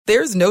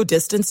There's no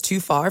distance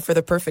too far for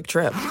the perfect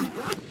trip.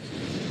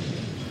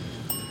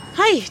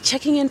 Hi,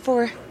 checking in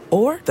for...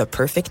 Or the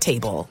perfect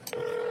table.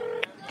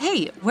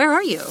 Hey, where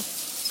are you?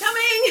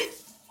 Coming!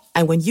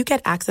 And when you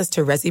get access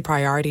to Resi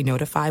Priority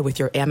Notify with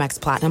your Amex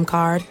Platinum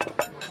card...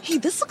 Hey,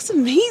 this looks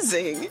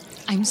amazing.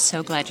 I'm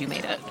so glad you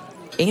made it.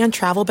 And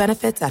travel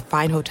benefits at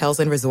fine hotels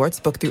and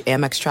resorts booked through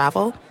Amex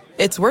Travel,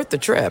 it's worth the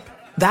trip.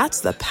 That's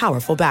the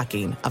powerful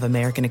backing of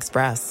American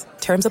Express.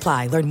 Terms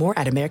apply. Learn more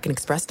at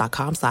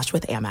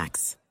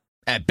americanexpress.com/withAmex.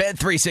 At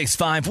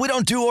Bet365, we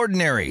don't do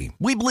ordinary.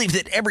 We believe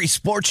that every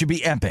sport should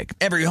be epic.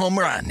 Every home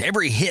run,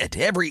 every hit,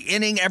 every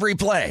inning, every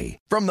play.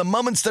 From the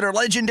moments that are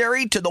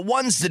legendary to the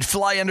ones that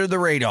fly under the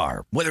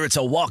radar. Whether it's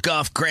a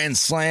walk-off grand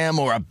slam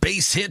or a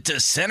base hit to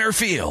center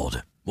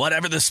field.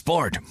 Whatever the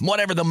sport,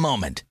 whatever the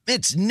moment,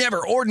 it's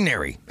never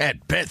ordinary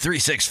at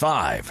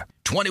Bet365.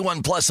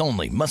 21 plus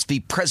only. Must be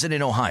present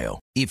in Ohio.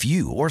 If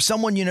you or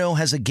someone you know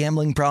has a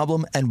gambling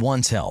problem and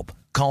wants help,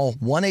 call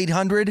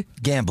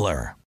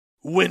 1-800-GAMBLER.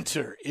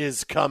 Winter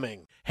is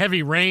coming.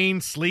 Heavy rain,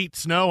 sleet,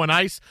 snow, and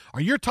ice.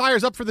 Are your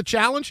tires up for the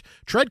challenge?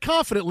 Tread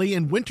confidently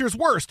in winter's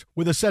worst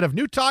with a set of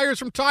new tires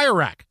from Tire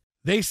Rack.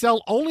 They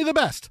sell only the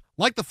best,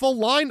 like the full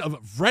line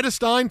of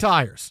Vredestein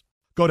tires.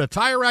 Go to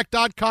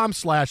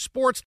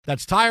TireRack.com/sports.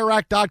 That's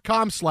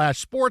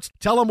TireRack.com/sports.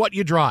 Tell them what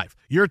you drive.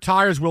 Your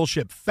tires will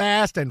ship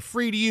fast and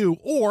free to you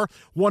or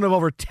one of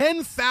over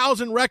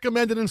 10,000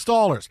 recommended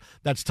installers.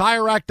 That's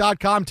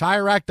TireRack.com,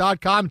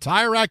 TireRack.com,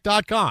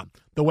 TireRack.com.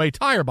 The way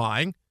tire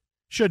buying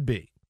should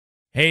be.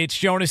 Hey, it's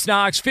Jonas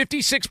Knox.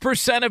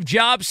 56% of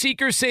job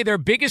seekers say their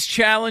biggest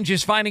challenge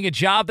is finding a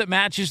job that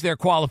matches their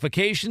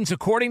qualifications,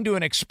 according to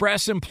an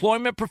Express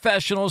Employment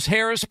Professionals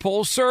Harris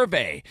Poll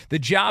survey. The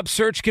job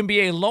search can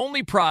be a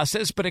lonely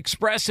process, but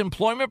Express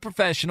Employment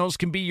Professionals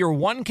can be your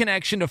one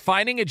connection to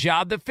finding a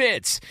job that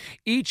fits.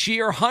 Each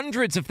year,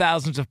 hundreds of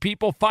thousands of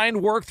people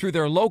find work through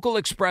their local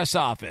Express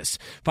office.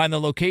 Find the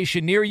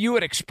location near you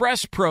at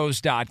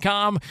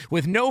expresspros.com.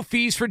 With no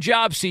fees for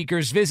job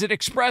seekers, visit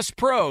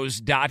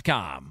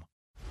expresspros.com.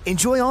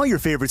 Enjoy all your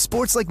favorite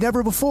sports like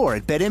never before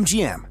at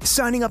BetMGM.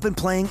 Signing up and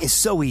playing is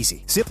so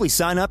easy. Simply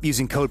sign up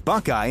using code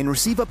Buckeye and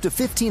receive up to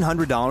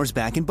 $1,500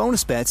 back in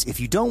bonus bets if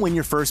you don't win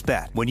your first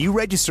bet. When you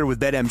register with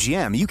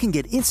BetMGM, you can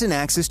get instant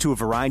access to a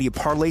variety of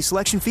parlay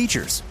selection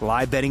features,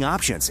 live betting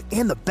options,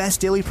 and the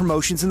best daily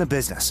promotions in the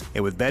business.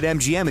 And with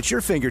BetMGM at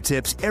your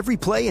fingertips, every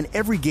play and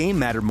every game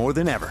matter more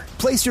than ever.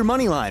 Place your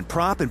moneyline,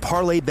 prop, and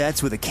parlay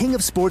bets with the king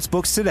of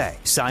sportsbooks today.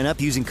 Sign up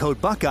using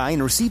code Buckeye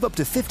and receive up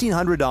to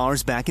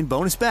 $1,500 back in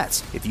bonus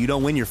bets if you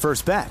don't win your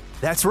first bet.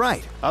 That's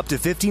right, up to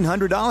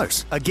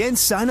 $1,500. Again,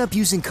 sign up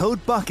using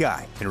code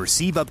Buckeye and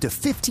receive up to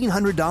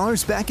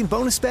 $1,500 back in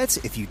bonus bets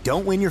if you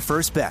don't win your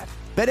first bet.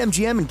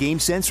 BetMGM and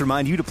GameSense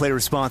remind you to play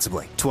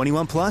responsibly.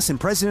 21 plus and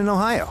present in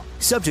Ohio.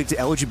 Subject to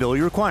eligibility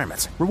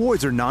requirements.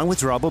 Rewards are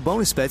non-withdrawable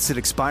bonus bets that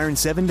expire in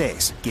 7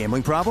 days.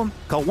 Gambling problem?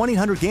 Call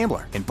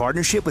 1-800-GAMBLER in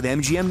partnership with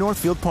MGM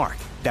Northfield Park.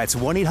 That's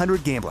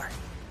 1-800-GAMBLER.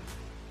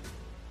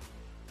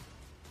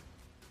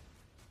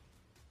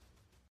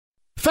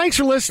 Thanks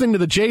for listening to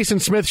the Jason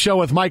Smith Show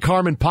with Mike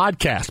Harmon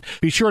podcast.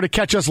 Be sure to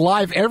catch us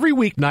live every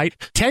weeknight,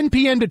 10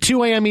 p.m. to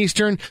 2 a.m.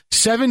 Eastern,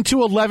 7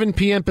 to 11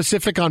 p.m.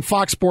 Pacific on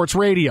Fox Sports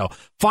Radio.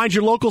 Find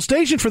your local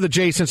station for the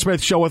Jason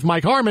Smith Show with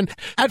Mike Harmon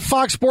at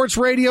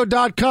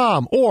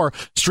foxsportsradio.com or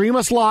stream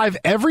us live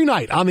every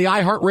night on the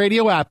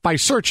iHeartRadio app by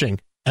searching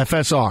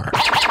FSR.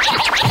 Now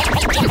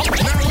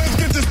let's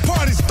get this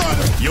party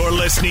started. You're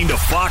listening to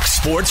Fox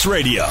Sports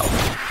Radio.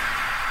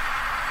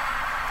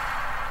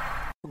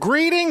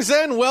 Greetings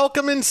and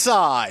welcome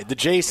inside the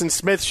Jason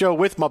Smith Show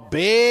with my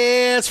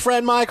best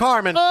friend Mike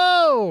Harmon.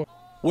 Oh!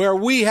 Where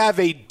we have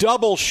a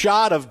double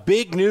shot of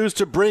big news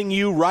to bring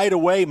you right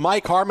away.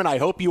 Mike Harmon, I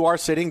hope you are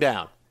sitting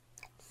down.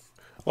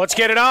 Let's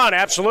get it on,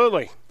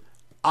 absolutely.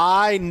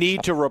 I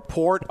need to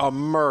report a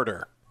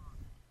murder.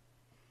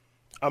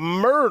 A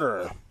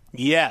murder?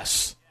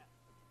 Yes.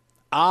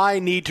 I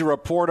need to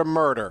report a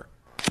murder.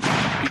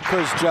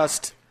 Because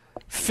just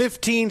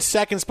 15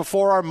 seconds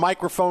before our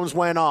microphones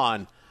went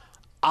on,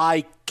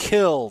 I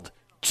killed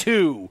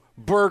 2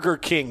 Burger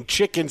King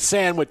chicken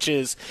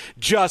sandwiches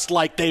just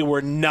like they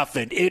were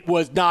nothing. It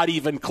was not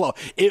even close.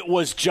 It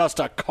was just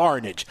a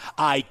carnage.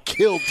 I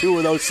killed 2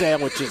 of those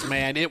sandwiches,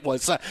 man. It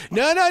was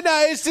no.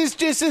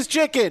 This is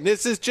chicken.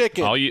 This is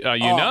chicken. Oh, you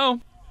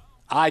know.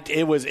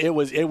 It was.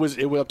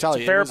 I'll tell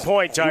you. Fair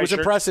point, Tyson. It was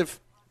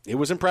impressive. It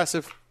was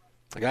impressive.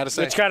 I got to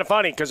say. It's kind of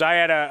funny because I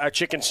had a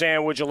chicken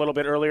sandwich a little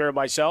bit earlier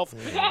myself.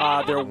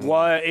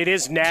 It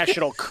is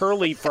National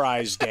Curly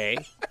Fries Day.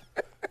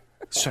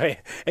 So,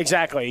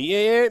 exactly.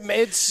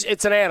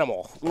 It's an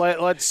animal.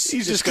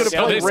 He's just going to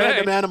play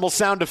random animal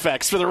sound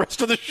effects for the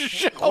rest of the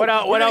show. What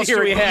else do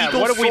we have?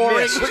 What have we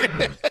missed?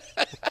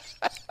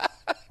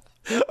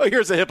 Oh,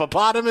 here's a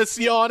hippopotamus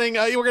yawning.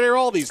 We're going to hear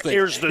all these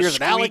things. Here's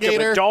an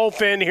alligator. Of a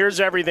dolphin. Here's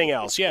everything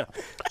else. Yeah.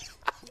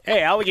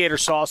 Hey, alligator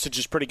sausage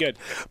is pretty good.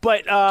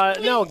 But,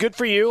 no, good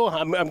for you.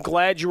 I'm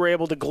glad you were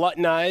able to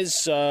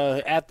gluttonize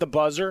at the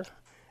buzzer.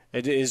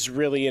 It is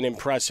really an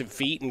impressive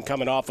feat, and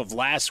coming off of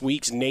last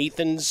week's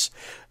Nathan's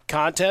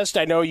contest.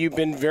 I know you've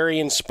been very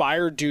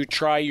inspired to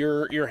try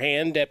your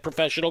hand at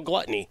professional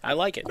gluttony. I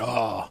like it.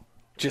 Oh,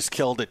 just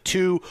killed it.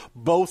 2,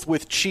 both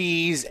with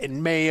cheese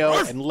and mayo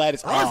and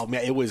lettuce. Oh,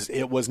 man, it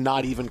was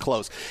not even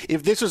close.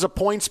 If this was a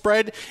point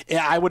spread,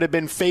 I would have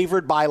been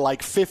favored by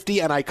like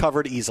 50, and I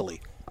covered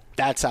easily.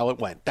 That's how it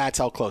went. That's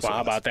how close it was.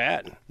 How about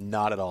that?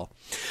 Not at all.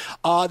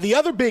 The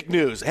other big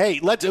news. Hey,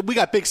 we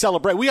got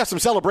we got some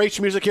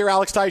celebration music here,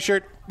 Alex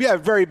Tyshirt. We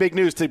have very big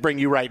news to bring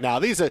you right now.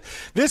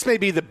 This may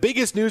be the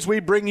biggest news we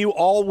bring you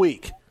all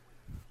week.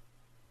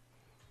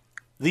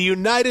 The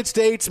United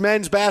States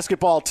men's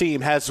basketball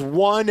team has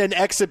won an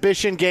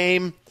exhibition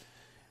game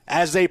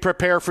as they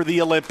prepare for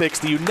the Olympics.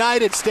 The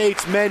United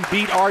States men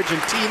beat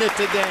Argentina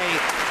today,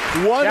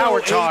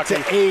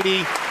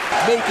 108-80.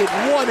 Make it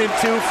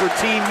 1-2 for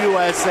Team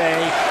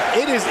USA.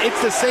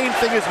 It's the same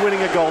thing as winning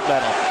a gold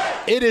medal.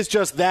 It is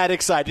just that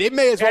exciting. It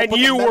may as well and put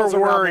you the medals were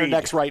around worried. their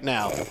necks right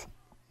now.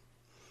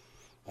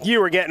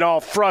 You were getting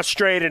all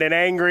frustrated and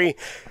angry.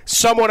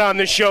 Someone on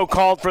the show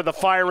called for the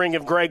firing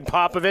of Greg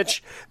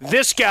Popovich.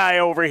 This guy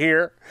over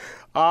here.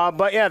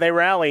 But, yeah, they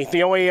rally.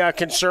 The only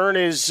concern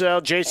is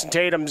Jason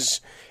Tatum's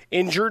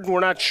injured. We're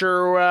not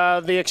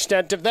sure the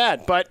extent of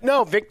that. But,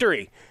 no,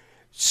 victory.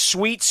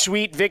 Sweet,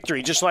 sweet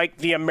victory. Just like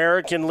the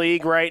American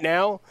League right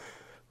now,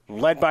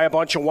 led by a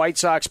bunch of White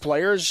Sox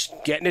players,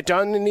 getting it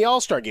done in the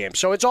All-Star game.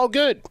 So it's all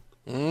good.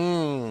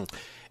 I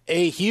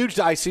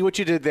see what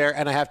you did there,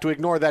 and I have to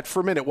ignore that for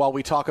a minute while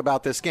we talk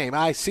about this game.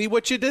 I see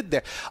what you did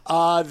there.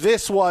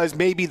 This was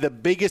maybe the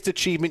biggest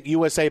achievement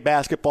USA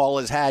basketball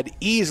has had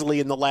easily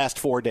in the last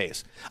 4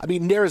 days. I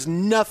mean, there is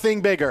nothing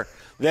bigger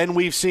than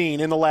we've seen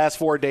in the last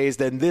 4 days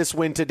than this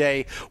win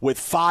today with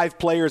 5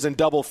 players in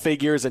double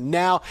figures, and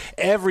now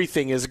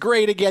everything is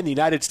great again. The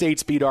United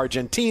States beat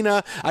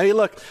Argentina. I mean,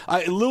 look,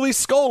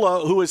 Luis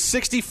Scola, who is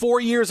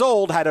 64 years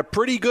old, had a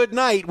pretty good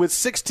night with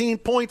 16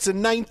 points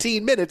in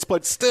 19 minutes,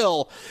 but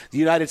still the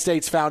United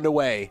States found a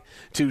way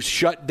to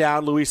shut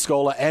down Luis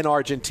Scola and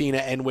Argentina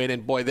and win.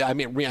 And boy, I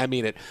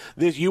mean it.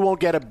 You won't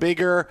get a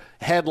bigger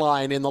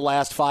headline in the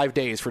last 5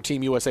 days for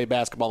Team USA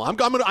basketball.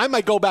 I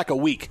might go back a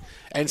week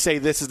and say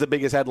this is the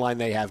biggest headline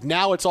they have.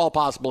 Now it's all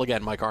possible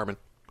again, Mike Harmon.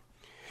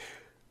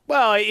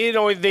 Well, you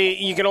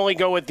can only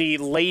go with the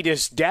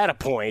latest data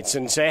points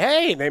and say,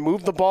 hey, they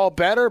moved the ball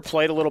better,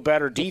 played a little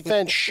better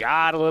defense,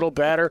 shot a little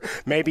better,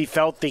 maybe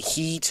felt the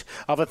heat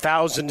of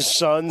 1,000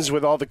 suns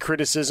with all the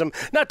criticism,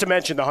 not to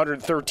mention the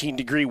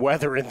 113-degree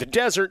weather in the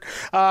desert.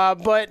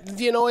 But,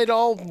 it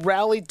all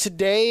rallied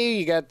today.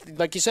 You got,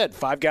 like you said,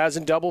 5 guys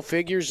in double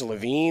figures,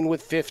 Levine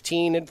with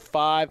 15 and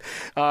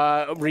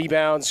 5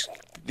 rebounds.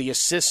 The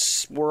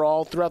assists were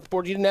all throughout the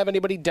board. You didn't have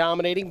anybody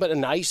dominating, but a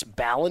nice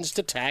balanced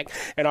attack.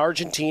 And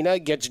Argentina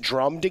gets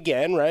drummed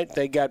again, right?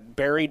 They got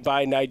buried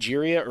by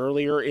Nigeria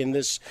earlier in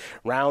this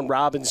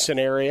round-robin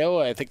scenario.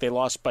 I think they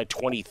lost by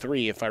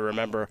 23, if I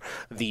remember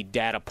the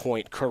data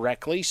point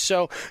correctly.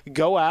 So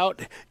go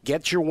out,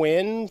 get your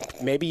win.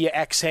 Maybe you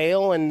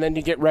exhale, and then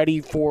you get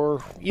ready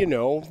for,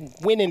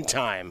 winning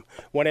time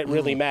when it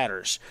really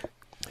matters.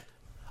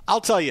 I'll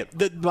tell you,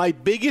 my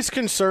biggest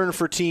concern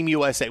for Team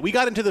USA, we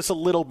got into this a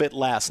little bit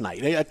last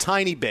night, a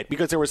tiny bit,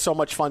 because there was so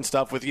much fun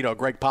stuff with,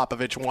 Greg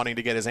Popovich wanting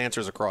to get his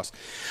answers across.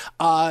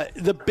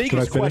 The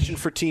biggest question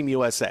for Team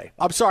USA.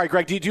 I'm sorry,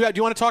 Greg, do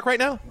you want to talk right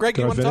now? Greg,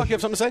 do you want to talk? You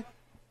have something to say?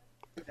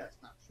 That's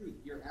not true.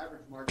 Your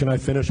average market. Can I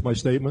finish my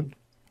statement?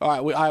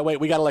 All right, wait,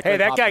 we got to let Greg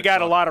that guy Popovich got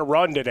talk. a lot of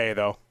run today,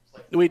 though.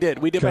 We did,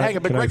 but hang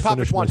on, but Greg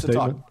Popovich wants to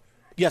talk.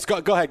 Yes, go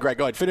ahead, Greg.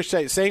 Go ahead. Finish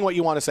saying what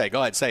you want to say.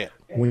 Go ahead, say it.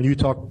 When you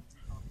talk,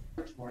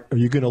 are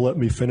you going to let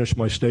me finish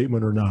my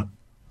statement or not?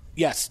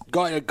 Yes,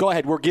 go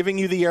ahead. We're giving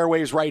you the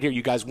airwaves right here.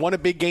 You guys won a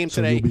big game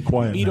today. You'll be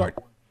quiet now.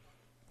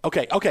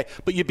 Okay,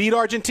 but you beat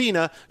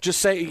Argentina. Just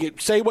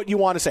say what you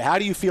want to say. How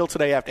do you feel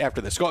today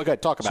after this? Go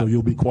ahead, talk about it. So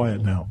you'll be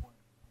quiet now.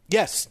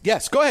 Yes,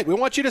 go ahead. We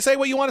want you to say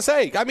what you want to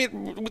say. I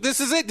mean, this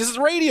is it. This is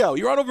radio.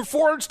 You're on over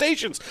 400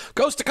 stations,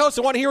 coast to coast.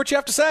 I want to hear what you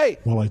have to say.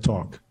 While I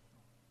talk.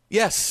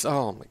 Yes.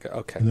 Oh, my God.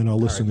 Okay. And then I'll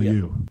listen to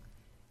you.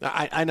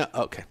 I know.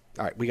 Okay.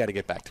 All right. We got to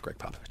get back to Greg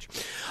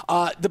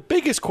Popovich. The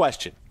biggest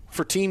question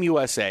for Team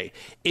USA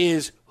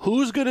is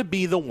who's going to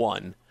be the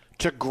one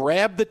to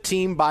grab the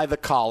team by the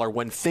collar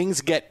when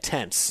things get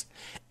tense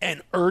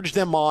and urge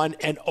them on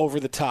and over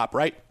the top,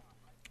 right?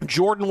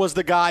 Jordan was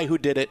the guy who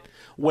did it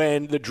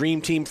when the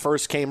Dream Team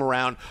first came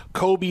around.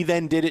 Kobe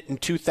then did it in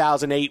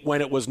 2008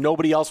 when it was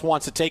nobody else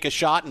wants to take a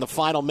shot in the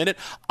final minute.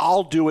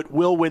 I'll do it.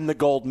 We'll win the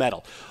gold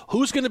medal.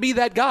 Who's going to be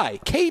that guy?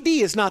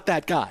 KD is not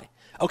that guy.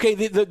 Okay,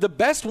 the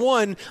best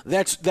one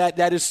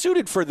that is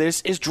suited for this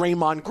is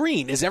Draymond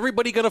Green. Is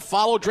everybody going to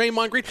follow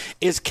Draymond Green?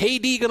 Is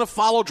KD going to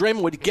follow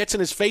Draymond when he gets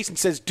in his face and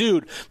says,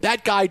 dude,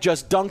 that guy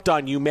just dunked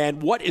on you, man.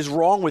 What is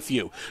wrong with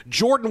you?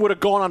 Jordan would have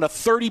gone on a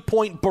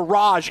 30-point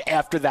barrage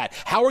after that.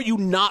 How are you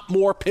not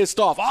more pissed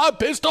off? I'm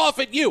pissed off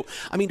at you.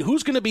 I mean,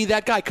 who's going to be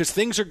that guy? Because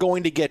things are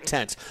going to get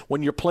tense.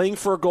 When you're playing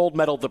for a gold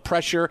medal, the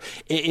pressure,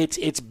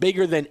 it's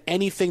bigger than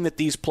anything that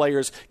these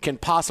players can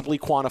possibly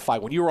quantify.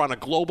 When you are on a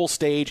global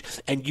stage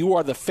and you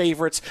are the the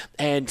favorites,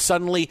 and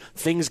suddenly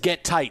things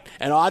get tight.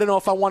 And I don't know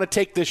if I want to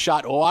take this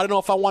shot. I don't know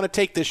if I want to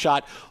take this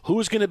shot.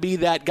 Who's going to be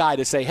that guy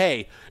to say,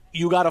 hey,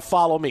 you got to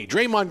follow me?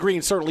 Draymond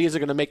Green certainly isn't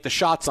going to make the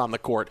shots on the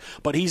court,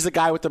 but he's the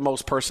guy with the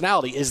most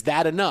personality. Is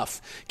that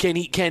enough? Can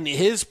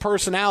his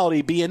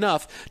personality be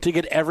enough to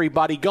get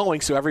everybody going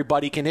so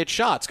everybody can hit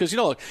shots? Because,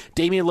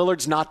 Damian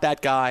Lillard's not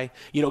that guy.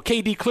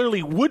 KD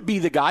clearly would be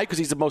the guy because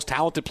he's the most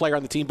talented player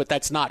on the team, but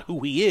that's not who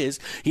he is.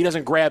 He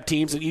doesn't grab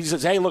teams. He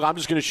says, hey, look, I'm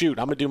just going to shoot.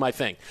 I'm going to do my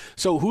thing.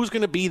 So who's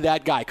going to be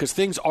that guy? Because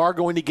things are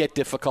going to get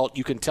difficult.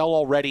 You can tell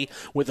already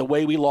with the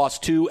way we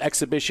lost 2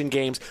 exhibition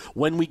games.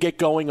 When we get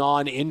going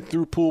on in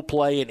through pool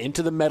play and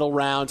into the medal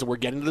rounds, and we're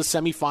getting to the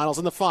semifinals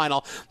and the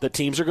final, the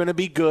teams are going to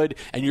be good,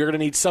 and you're going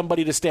to need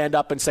somebody to stand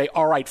up and say,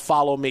 all right,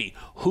 follow me.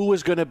 Who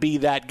is going to be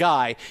that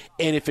guy?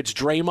 And if it's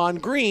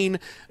Draymond Green,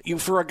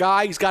 for a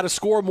guy, he's got to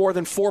score more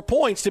than 4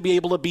 points to be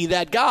able to be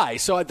that guy.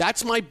 So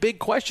that's my big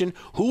question.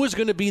 Who is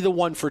going to be the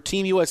one for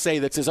Team USA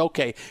that says,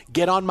 okay,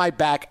 get on my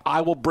back,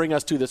 I will bring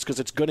us to this, because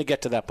it's going to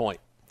get to that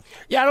point?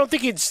 Yeah, I don't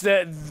think it's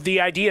the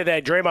idea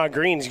that Draymond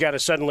Green's got to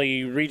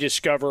suddenly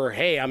rediscover,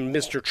 hey, I'm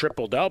Mr.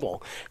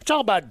 Triple-Double. It's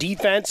all about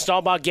defense. It's all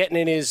about getting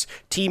in his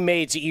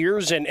teammates'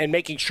 ears and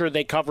making sure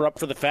they cover up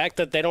for the fact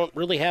that they don't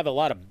really have a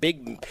lot of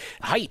big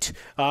height.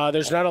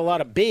 There's not a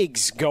lot of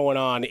bigs going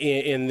on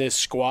in this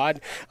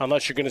squad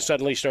unless you're going to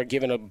suddenly start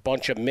giving a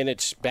bunch of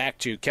minutes back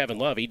to Kevin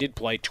Love. He did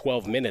play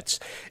 12 minutes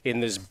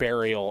in this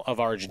burial of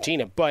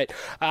Argentina. But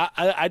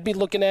I'd be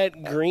looking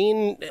at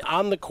Green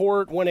on the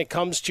court when it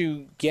comes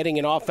to getting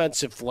an offensive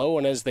flow,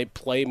 and as they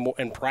play more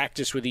and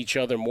practice with each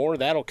other more,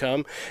 that'll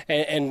come,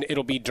 and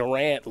it'll be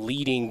Durant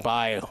leading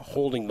by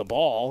holding the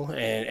ball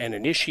and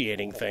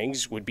initiating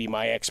things would be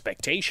my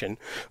expectation.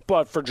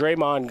 But for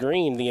Draymond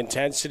Green, the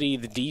intensity,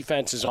 the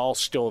defense is all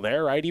still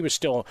there, right? He was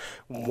still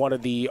one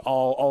of the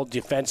all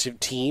defensive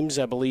teams,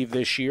 I believe,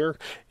 this year.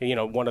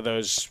 One of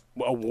those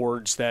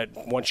awards that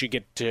once you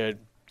get to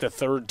the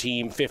third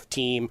team, fifth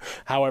team,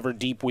 however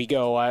deep we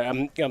go,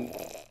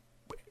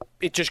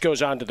 it just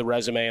goes on to the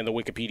resume and the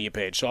Wikipedia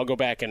page. So I'll go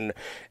back and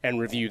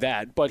review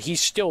that. But he's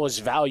still as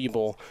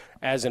valuable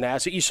as an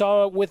asset. You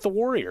saw it with the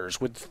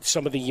Warriors, with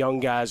some of the young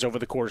guys over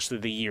the course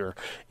of the year.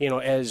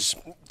 As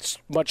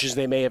much as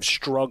they may have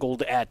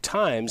struggled at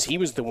times, he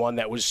was the one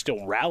that was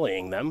still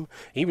rallying them.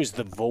 He was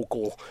the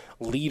vocal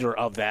leader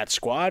of that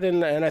squad,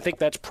 and I think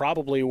that's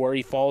probably where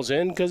he falls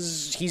in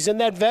because he's in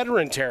that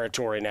veteran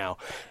territory now.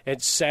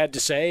 It's sad to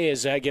say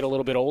as I get a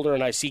little bit older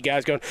and I see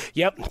guys going,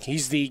 yep,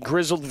 he's the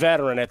grizzled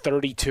veteran at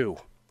 32.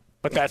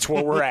 But that's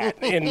where we're at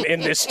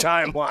in this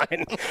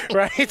timeline,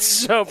 right?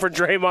 So for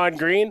Draymond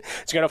Green,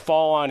 it's going to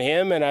fall on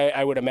him, and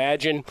I would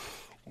imagine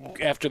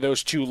after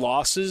those 2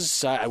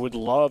 losses, I would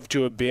love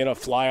to have been a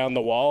fly on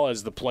the wall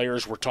as the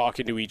players were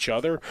talking to each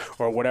other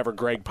or whatever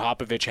Greg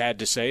Popovich had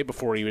to say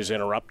before he was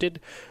interrupted.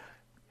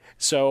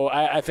 So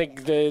I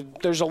think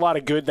there's a lot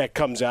of good that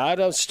comes out.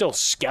 I'm still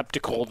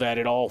skeptical that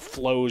it all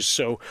flows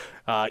so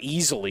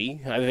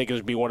easily. I think it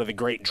would be one of the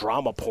great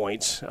drama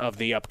points of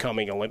the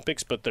upcoming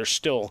Olympics, but there's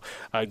still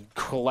a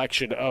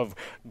collection of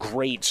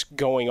greats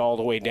going all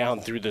the way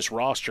down through this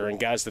roster and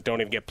guys that don't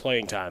even get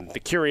playing time.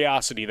 The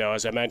curiosity, though,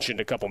 as I mentioned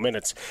a couple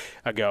minutes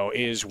ago,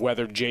 is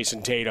whether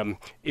Jason Tatum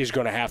is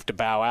going to have to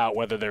bow out,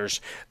 whether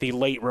there's the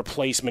late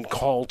replacement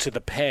call to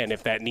the pen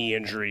if that knee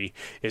injury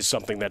is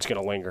something that's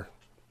going to linger.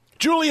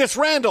 Julius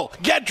Randle,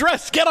 get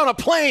dressed, get on a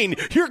plane.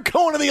 You're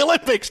going to the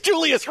Olympics.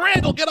 Julius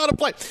Randle, get on a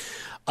plane.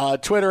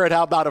 Twitter at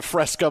How About a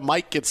Fresca.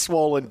 Mike gets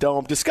swollen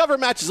dome. Discover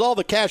matches all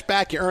the cash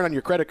back you earn on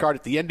your credit card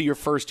at the end of your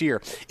first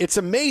year. It's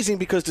amazing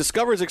because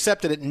Discover is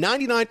accepted at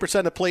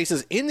 99% of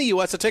places in the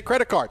U.S. to take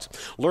credit cards.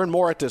 Learn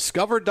more at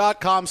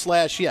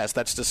discover.com/yes.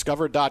 That's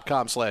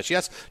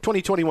discover.com/yes.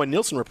 2021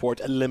 Nielsen Report.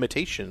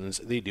 Limitations,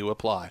 they do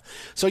apply.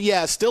 So,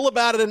 yeah, still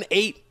about an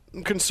 8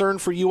 concern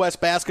for U.S.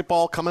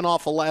 basketball coming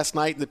off of last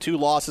night and the 2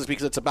 losses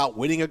because it's about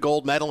winning a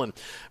gold medal. And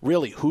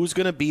really, who's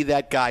going to be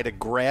that guy to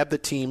grab the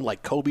team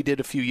like Kobe did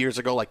a few years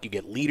ago, like you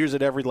get leaders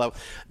at every level?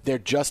 There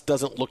just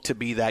doesn't look to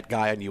be that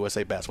guy on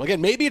USA basketball.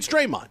 Again, maybe it's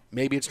Draymond.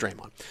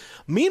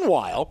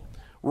 Meanwhile,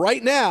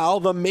 right now,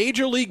 the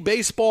Major League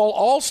Baseball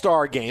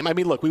All-Star Game. I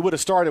mean, look, we would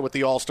have started with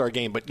the All-Star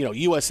Game, but,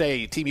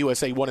 Team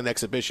USA won an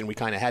exhibition. We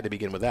kind of had to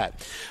begin with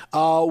that.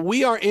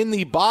 We are in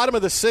the bottom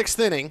of the 6th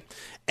inning,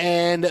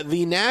 and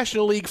the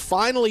National League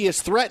finally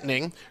is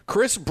threatening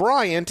Chris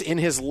Bryant in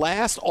his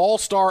last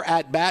All-Star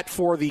at-bat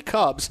for the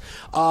Cubs.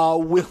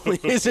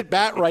 His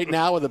at-bat right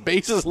now with the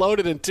bases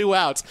loaded and 2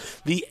 outs.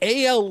 The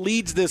AL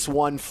leads this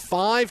one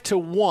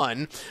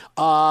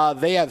 5-1.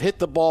 They have hit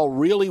the ball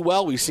really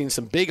well. We've seen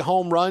some big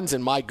home runs,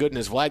 and my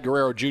goodness, Vlad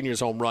Guerrero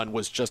Jr.'s home run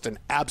was just an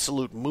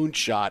absolute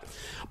moonshot.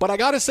 But I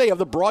got to say, of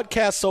the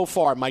broadcast so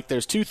far, Mike,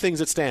 there's 2 things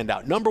that stand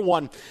out. Number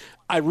one,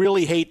 I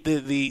really hate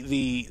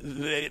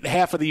the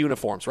half of the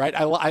uniforms, right?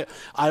 I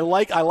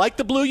like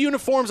the blue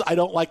uniforms. I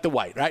don't like the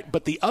white, right?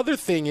 But the other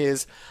thing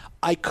is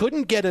I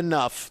couldn't get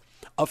enough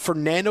of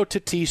Fernando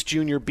Tatis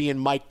Jr. being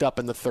mic'd up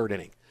in the 3rd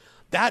inning.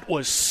 That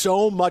was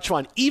so much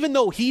fun. Even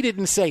though he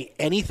didn't say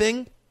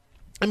anything,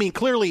 I mean,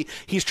 clearly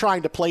he's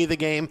trying to play the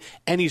game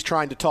and he's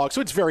trying to talk,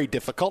 so it's very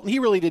difficult. And he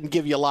really didn't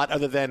give you a lot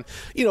other than,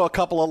 a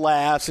couple of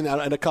laughs and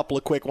a couple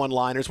of quick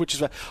one-liners,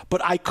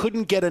 but I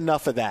couldn't get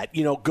enough of that.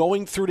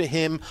 Going through to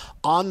him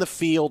on the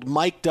field,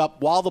 mic'd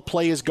up while the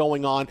play is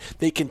going on.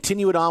 They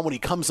continue it on when he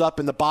comes up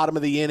in the bottom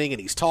of the inning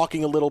and he's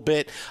talking a little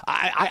bit.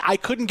 I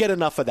couldn't get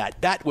enough of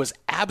that. That was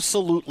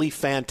absolutely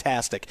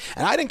fantastic.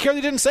 And I didn't care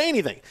they didn't say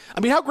anything. I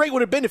mean, how great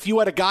would it have been if you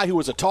had a guy who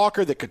was a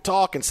talker that could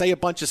talk and say a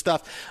bunch of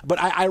stuff?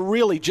 But I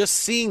really just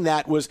seeing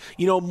that was,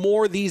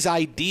 more these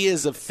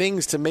ideas of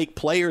things to make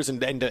players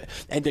and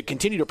to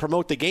continue to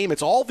promote the game.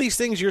 It's all these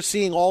things you're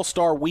seeing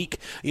All-Star Week,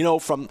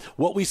 from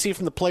what we see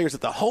from the players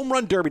at the Home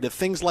Run Derby to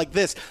things like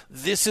this.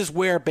 This is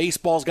where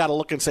baseball's got to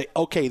look and say,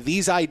 okay,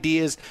 these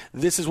ideas,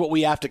 this is what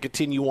we have to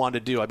continue on to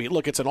do. I mean,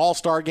 look, it's an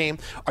All-Star game.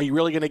 Are you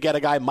really going to get a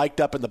guy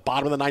mic'd up in the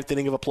bottom of the ninth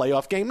inning of a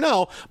playoff game?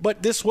 No,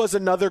 but this was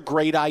another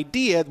great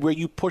idea where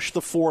you push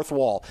the fourth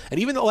wall. And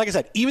even though, like I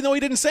said, even though he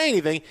didn't say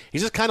anything,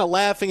 he's just kind of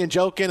laughing and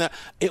joking.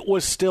 It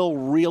was still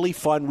really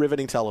fun,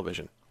 riveting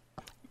television.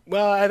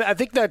 Well, I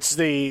think that's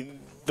the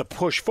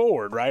push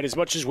forward, right? As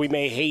much as we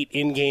may hate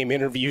in-game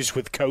interviews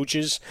with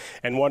coaches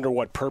and wonder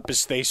what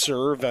purpose they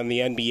serve on the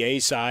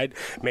NBA side,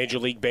 Major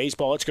League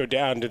Baseball, let's go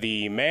down to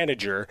the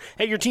manager.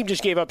 Hey, your team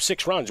just gave up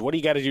 6 runs. What do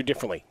you got to do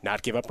differently?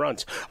 Not give up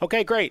runs.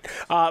 Okay, great.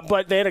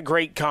 But they had a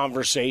great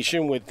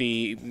conversation with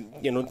the,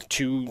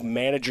 two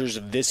managers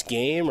of this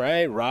game,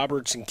 right?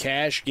 Roberts and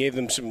Cash gave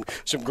them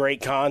some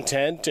great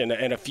content and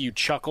a few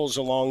chuckles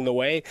along the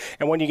way.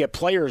 And when you get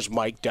players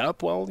mic'd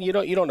up, well, you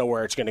don't know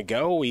where it's going to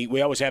go.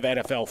 We always have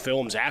NFL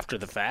films after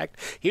the fact.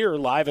 Here,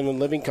 live in the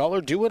living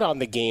color, do it on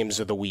the games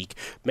of the week.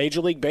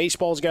 Major League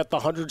Baseball's got the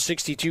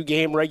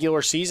 162-game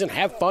regular season.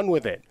 Have fun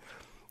with it.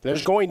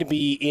 There's going to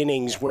be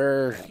innings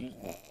where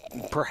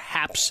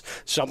perhaps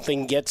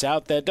something gets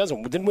out that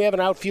doesn't. Didn't we have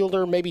an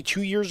outfielder maybe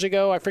 2 years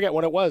ago? I forget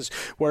when it was,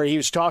 where he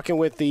was talking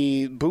with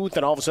the booth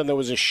and all of a sudden there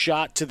was a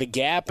shot to the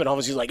gap and all of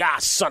a sudden he's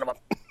like, son of a...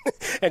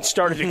 and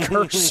started to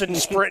curse and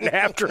sprinting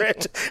after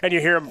it, and you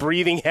hear him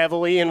breathing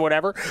heavily and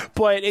whatever.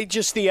 But it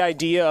just the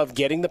idea of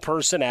getting the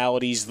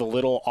personalities, the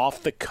little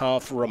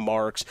off-the-cuff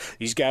remarks.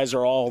 These guys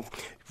are all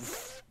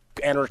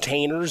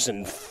entertainers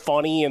and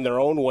funny in their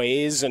own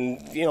ways and,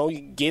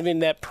 giving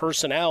that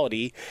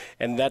personality,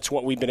 and that's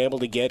what we've been able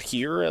to get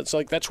here. It's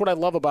like that's what I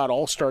love about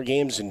All-Star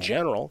games in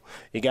general.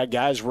 You got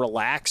guys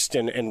relaxed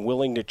and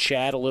willing to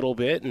chat a little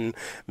bit, and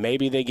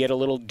maybe they get a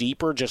little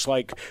deeper, just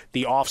like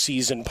the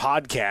off-season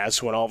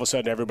podcast when all of a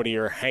sudden everybody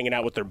are hanging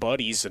out with their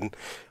buddies and,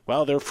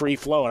 well, they're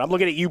free-flowing. I'm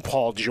looking at you,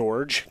 Paul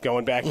George,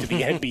 going back to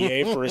the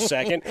NBA for a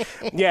second.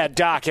 Yeah,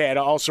 Doc had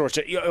all sorts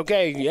of –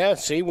 okay, yeah,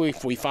 see, we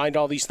find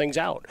all these things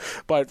out.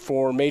 But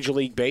for Major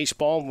League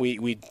Baseball,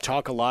 we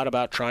talk a lot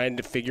about trying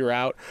to figure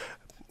out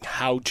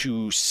how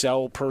to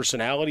sell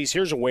personalities.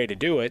 Here's a way to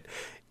do it.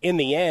 In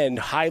the end,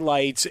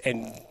 highlights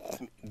and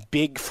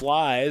big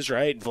flies,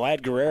 right?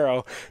 Vlad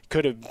Guerrero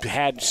could have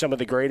had some of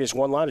the greatest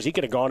one-liners. He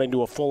could have gone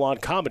into a full-on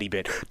comedy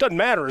bit. Doesn't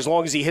matter as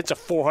long as he hits a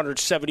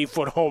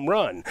 470-foot home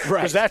run.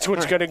 Right. Because that's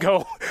what's going to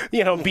go,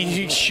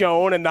 be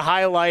shown, and the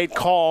highlight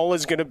call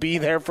is going to be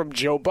there from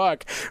Joe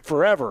Buck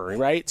forever,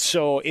 right?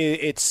 So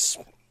it's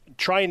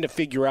trying to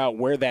figure out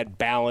where that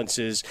balance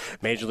is.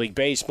 Major League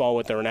Baseball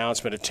with their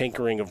announcement of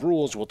tinkering of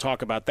rules. We'll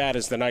talk about that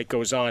as the night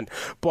goes on.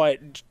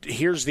 But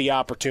here's the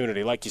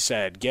opportunity. Like you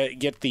said,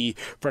 get the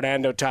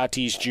Fernando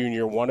Tatis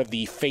Jr., one of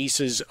the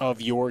faces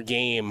of your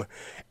game,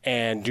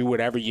 and do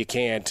whatever you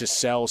can to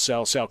sell.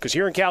 Because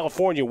here in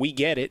California, we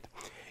get it.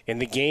 In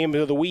the game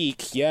of the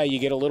week, yeah, you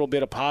get a little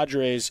bit of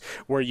Padres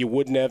where you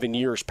wouldn't have in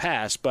years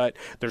past, but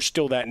there's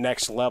still that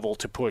next level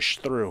to push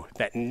through.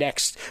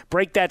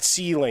 Break that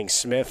ceiling,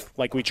 Smith,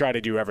 like we try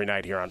to do every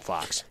night here on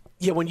Fox.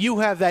 Yeah, when you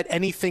have that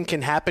anything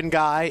can happen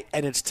guy,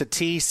 and it's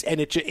Tatis,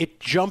 and it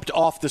jumped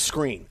off the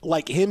screen.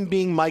 Like him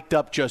being mic'd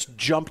up just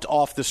jumped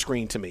off the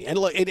screen to me. And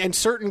look, and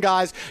certain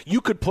guys,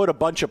 you could put a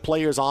bunch of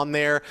players on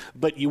there,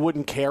 but you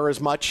wouldn't care as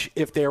much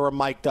if they were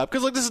mic'd up.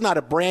 Because look, this is not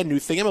a brand new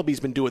thing. MLB's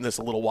been doing this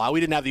a little while. We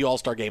didn't have the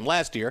All-Star game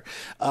last year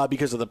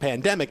because of the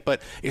pandemic,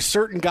 but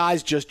certain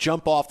guys just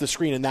jump off the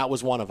screen, and that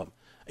was one of them.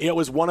 It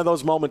was one of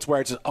those moments where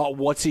it's,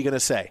 what's he going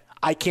to say?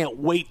 I can't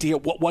wait to hear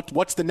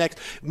what's the next.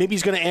 Maybe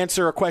he's going to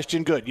answer a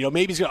question good.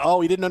 Maybe he's going to,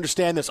 he didn't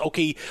understand this.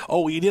 Okay.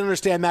 He didn't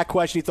understand that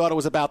question. He thought it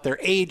was about their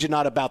age and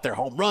not about their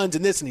home runs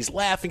and this, and he's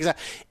laughing.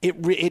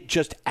 It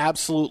just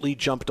absolutely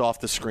jumped off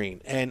the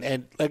screen.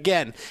 And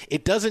again,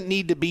 it doesn't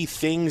need to be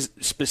things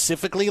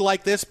specifically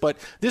like this, but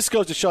this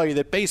goes to show you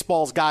that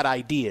baseball's got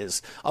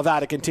ideas of how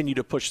to continue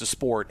to push the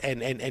sport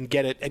and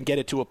get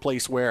it to a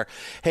place where,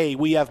 hey,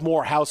 we have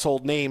more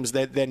household names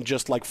than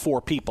just like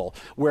 4 people,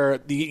 where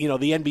the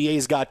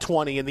NBA's got 20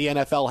 and the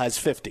NFL has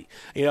 50.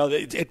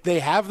 They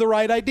have the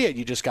right idea.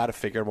 You just got to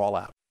figure them all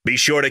out. Be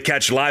sure to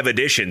catch live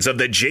editions of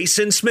The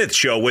Jason Smith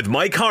Show with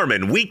Mike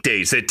Harmon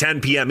weekdays at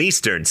 10 p.m.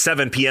 Eastern,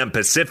 7 p.m.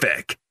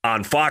 Pacific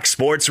on Fox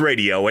Sports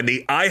Radio and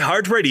the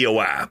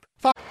iHeartRadio app.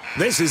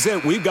 This is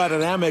it. We've got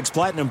an Amex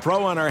Platinum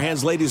Pro on our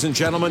hands, ladies and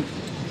gentlemen.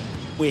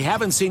 We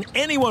haven't seen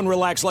anyone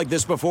relax like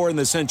this before in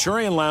the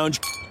Centurion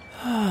Lounge.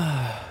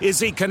 Is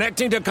he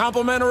connecting to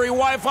complimentary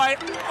Wi-Fi?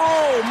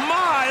 Oh,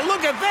 my!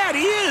 Look at that!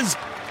 He is!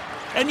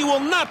 And you will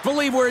not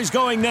believe where he's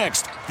going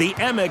next. The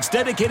Amex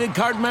dedicated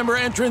card member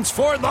entrance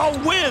for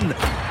the win.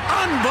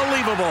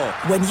 Unbelievable.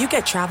 When you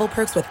get travel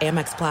perks with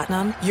Amex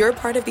Platinum, you're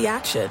part of the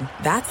action.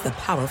 That's the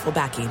powerful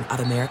backing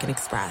of American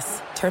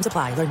Express. Terms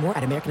apply. Learn more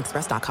at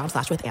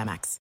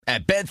americanexpress.com/withAmex.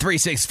 At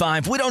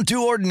Bet365, we don't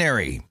do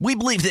ordinary. We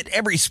believe that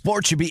every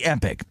sport should be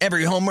epic.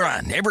 Every home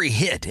run, every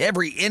hit,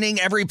 every inning,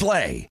 every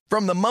play.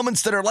 From the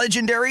moments that are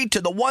legendary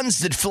to the ones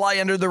that fly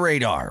under the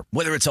radar.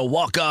 Whether it's a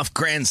walk-off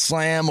grand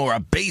slam or a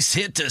base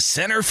hit to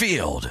center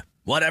field.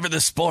 Whatever the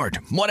sport,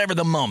 whatever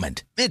the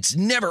moment. It's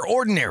never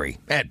ordinary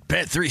at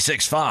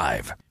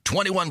Bet365.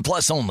 21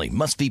 plus only.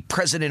 Must be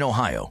present in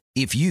Ohio.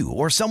 If you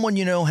or someone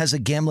you know has a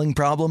gambling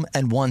problem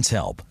and wants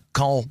help,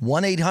 call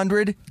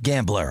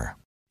 1-800-GAMBLER.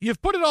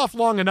 You've put it off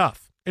long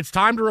enough. It's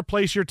time to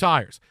replace your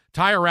tires.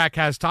 Tire Rack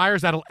has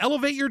tires that'll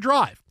elevate your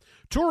drive.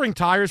 Touring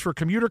tires for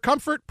commuter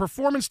comfort,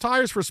 performance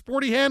tires for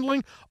sporty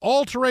handling,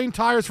 all-terrain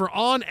tires for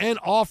on- and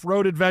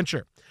off-road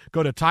adventure.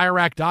 Go to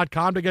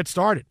TireRack.com to get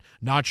started.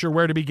 Not sure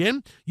where to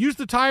begin? Use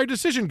the Tire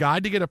Decision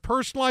Guide to get a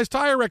personalized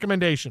tire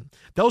recommendation.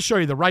 They'll show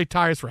you the right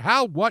tires for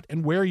how, what,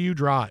 and where you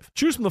drive.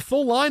 Choose from the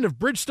full line of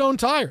Bridgestone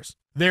tires.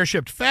 They're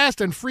shipped fast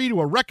and free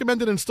to a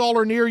recommended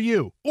installer near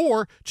you.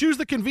 Or choose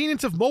the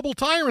convenience of mobile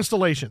tire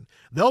installation.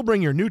 They'll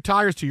bring your new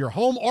tires to your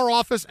home or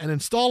office and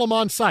install them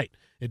on site.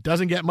 It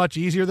doesn't get much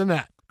easier than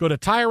that. Go to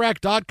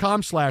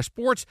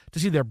TireRack.com/sports to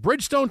see their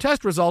Bridgestone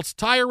test results,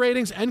 tire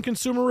ratings, and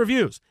consumer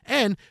reviews.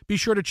 And be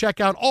sure to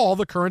check out all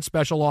the current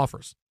special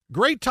offers.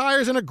 Great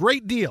tires and a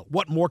great deal.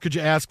 What more could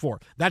you ask for?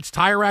 That's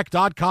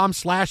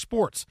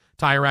TireRack.com/sports.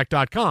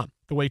 TireRack.com,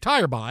 the way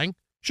tire buying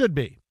should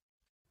be.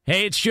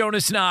 Hey, it's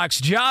Jonas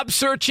Knox. Job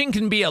searching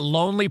can be a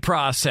lonely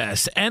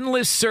process.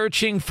 Endless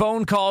searching,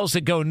 phone calls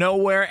that go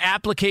nowhere,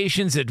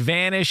 applications that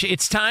vanish.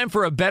 It's time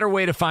for a better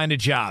way to find a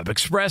job.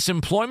 Express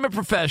Employment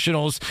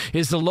Professionals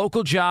is the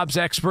local jobs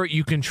expert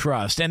you can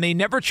trust, and they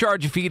never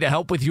charge a fee to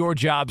help with your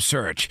job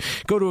search.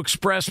 Go to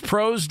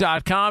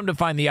expresspros.com to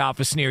find the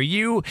office near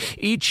you.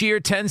 Each year,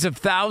 tens of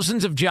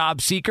thousands of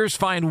job seekers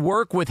find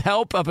work with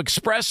help of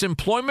Express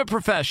Employment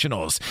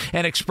Professionals,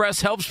 and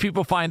Express helps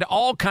people find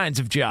all kinds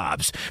of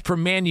jobs,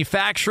 from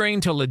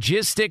manufacturing to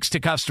logistics to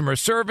customer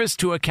service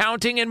to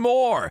accounting and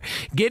more.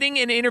 Getting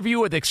an interview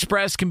with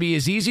Express can be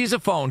as easy as a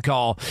phone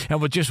call, and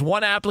with just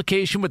one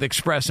application with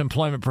Express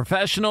Employment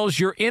Professionals,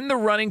 you're in the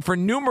running for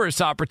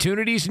numerous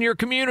opportunities in your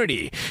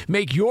community.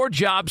 Make your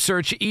job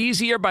search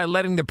easier by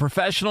letting the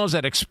professionals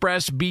at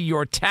Express be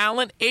your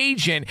talent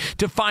agent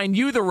to find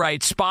you the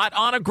right spot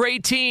on a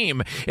great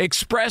team.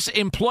 Express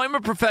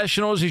Employment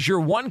Professionals is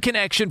your one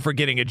connection for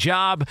getting a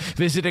job.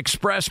 Visit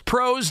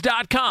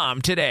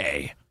expresspros.com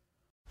today.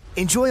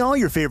 Enjoy all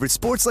your favorite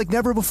sports like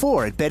never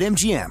before at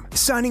BetMGM.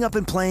 Signing up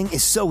and playing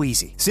is so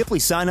easy. Simply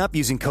sign up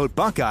using code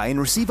Buckeye and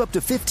receive up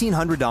to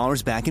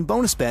 $1,500 back in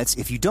bonus bets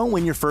if you don't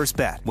win your first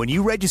bet. When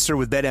you register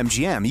with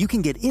BetMGM, you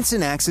can get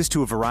instant access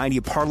to a variety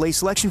of parlay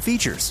selection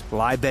features,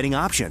 live betting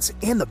options,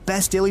 and the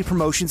best daily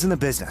promotions in the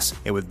business.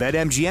 And with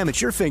BetMGM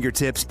at your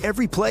fingertips,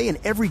 every play and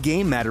every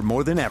game matter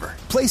more than ever.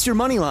 Place your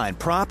moneyline,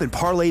 prop, and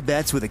parlay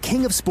bets with the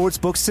king of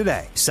sportsbooks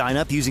today. Sign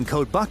up using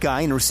code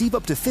Buckeye and receive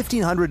up to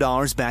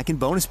 $1,500 back in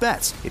bonus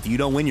bets if you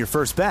don't win your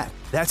first bet.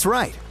 That's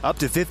right, up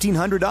to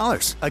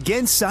 $1,500.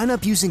 Again, sign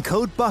up using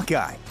code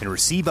Buckeye and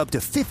receive up to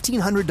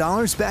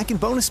 $1,500 back in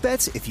bonus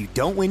bets if you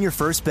don't win your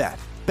first bet.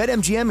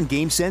 BetMGM and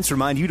GameSense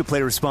remind you to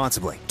play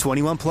responsibly.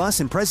 21 plus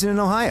and present in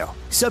Ohio.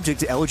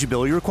 Subject to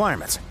eligibility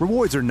requirements.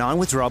 Rewards are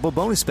non-withdrawable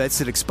bonus bets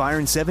that expire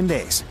in 7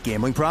 days.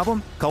 Gambling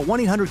problem? Call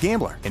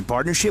 1-800-GAMBLER in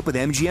partnership with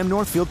MGM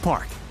Northfield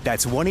Park.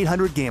 That's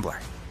 1-800-GAMBLER.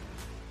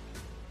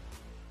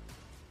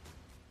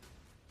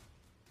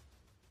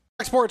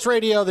 Sports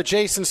Radio, the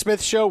Jason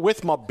Smith Show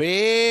with my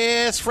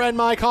best friend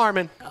Mike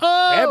Harmon.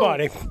 Oh. Hey,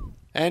 buddy.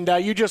 And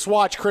you just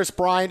watched Chris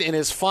Bryant in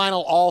his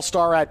final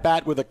All-Star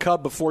at-bat with a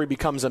Cub before he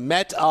becomes a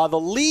Met. The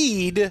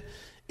lead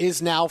is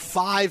now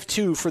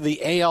 5-2 for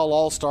the AL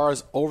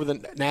All-Stars over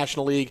the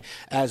National League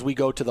as we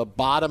go to the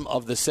bottom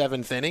of the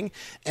seventh inning.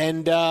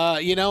 And,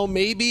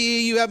 maybe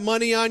you have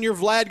money on your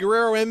Vlad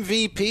Guerrero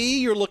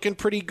MVP. You're looking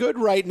pretty good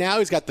right now.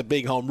 He's got the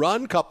big home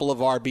run, couple of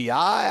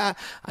RBI.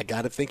 I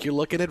got to think you're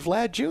looking at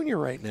Vlad Jr.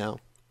 right now.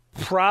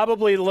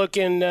 Probably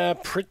looking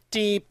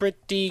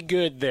pretty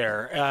good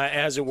there,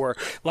 as it were.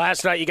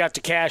 Last night you got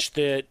to cash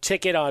the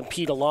ticket on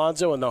Pete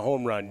Alonso in the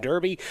Home Run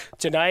Derby.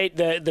 Tonight,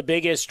 the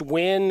biggest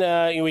win,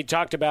 we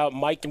talked about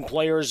mic'd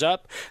players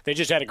up. They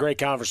just had a great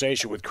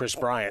conversation with Chris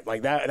Bryant.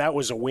 Like that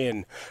was a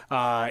win.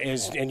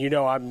 And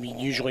I'm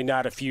usually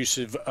not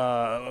effusive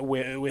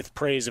with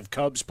praise of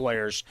Cubs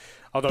players.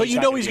 But he's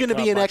going to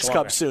be an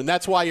ex-Cub soon.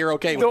 That's why you're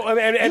okay with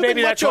it. And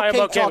maybe that's why I'm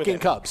okay talking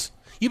with it. Cubs.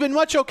 You've been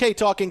much okay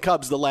talking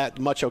Cubs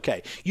much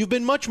okay. You've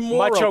been much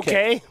more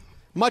okay.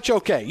 Much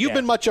okay. You've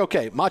been much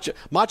okay.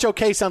 Much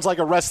okay sounds like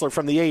a wrestler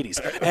from the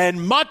 80s.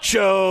 And much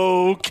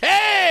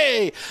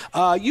okay.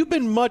 You've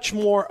been much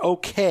more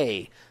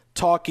okay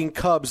talking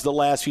Cubs the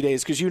last few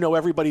days because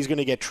everybody's going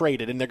to get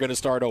traded and they're going to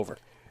start over.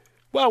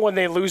 Well, when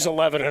they lose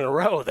 11 in a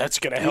row, that's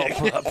going to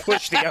help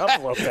push the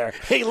envelope there.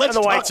 Hey, let's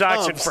and the White talk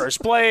Sox in Cubs.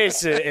 first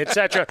place,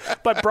 etc.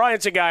 But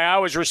Bryant's a guy I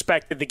always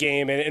respected the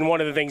game, and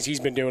one of the things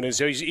he's been doing is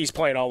he's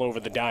playing all over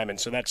the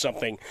diamond. So that's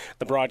something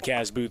the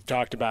broadcast booth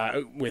talked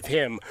about with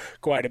him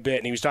quite a bit.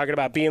 And he was talking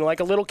about being like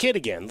a little kid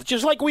again,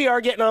 just like we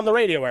are getting on the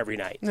radio every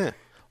night. Yeah.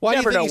 Why do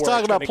you Never think know he's where talking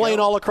it's about gonna playing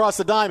go. all across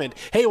the diamond?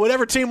 Hey,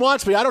 whatever team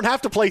wants me, I don't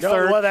have to play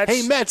third. well,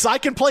 that's- Hey, Mets, I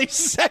can play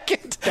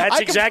second. That's I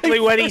can exactly play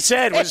what he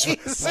said, was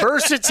first.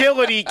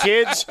 versatility,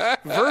 kids.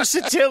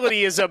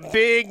 Versatility is a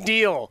big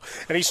deal.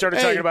 And he started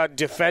talking about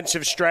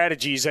defensive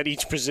strategies at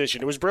each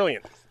position. It was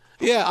brilliant.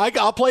 Yeah,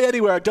 I'll play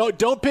anywhere.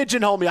 Don't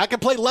pigeonhole me. I can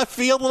play left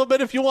field a little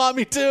bit if you want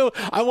me to.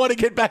 I want to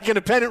get back in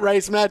a pennant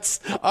race, Mets.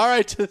 All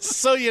right,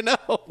 so you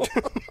know.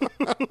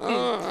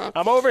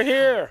 I'm over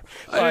here.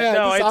 But,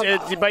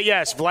 Yeah, but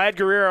yes, Vlad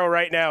Guerrero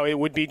right now, it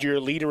would be your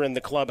leader in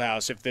the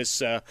clubhouse if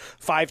this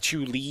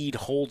 5-2 lead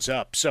holds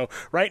up. So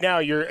right now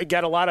you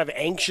got a lot of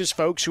anxious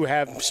folks who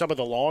have some of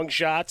the long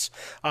shots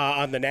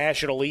on the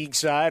National League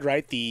side,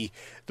 right? The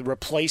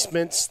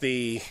replacements,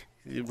 the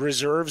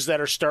reserves that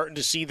are starting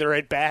to see their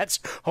at-bats,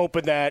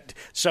 hoping that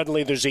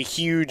suddenly there's a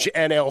huge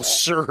NL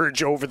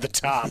surge over the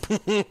top.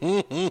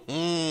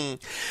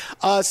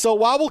 So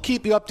while we'll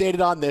keep you updated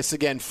on this,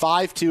 again,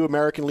 5-2,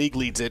 American League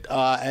leads it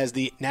as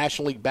the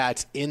National League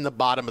bats in the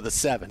bottom of the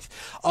seventh.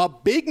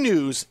 Big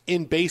news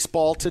in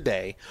baseball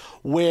today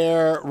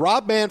where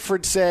Rob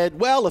Manfred said,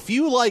 well, if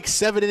you like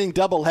 7-inning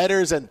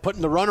doubleheaders and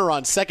putting the runner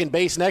on second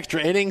base in extra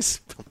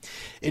innings,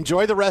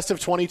 enjoy the rest of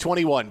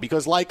 2021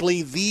 because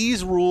likely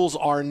these rules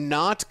are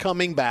not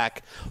coming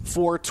back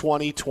for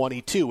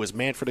 2022. As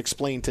Manfred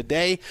explained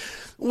today,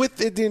 with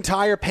the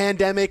entire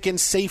pandemic and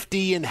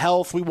safety and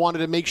health, we wanted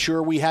to make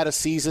sure we had a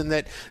season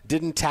that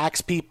didn't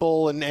tax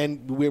people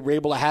and we were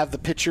able to have the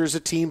pitchers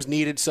that teams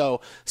needed. So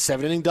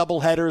 7-inning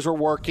doubleheaders are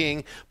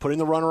working, putting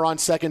the runner on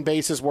second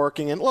base is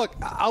working. And look,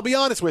 I'll be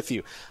honest with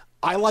you.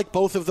 I like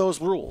both of those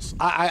rules.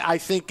 I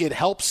think it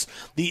helps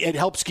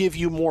give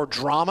you more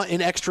drama in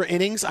extra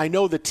innings. I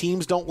know the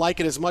teams don't like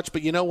it as much,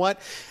 but you know what?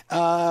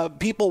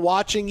 People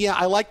watching, yeah,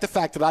 I like the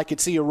fact that I could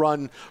see a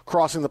run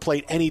crossing the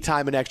plate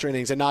anytime in extra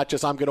innings and not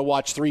just I'm going to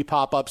watch 3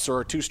 pop-ups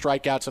or 2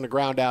 strikeouts and a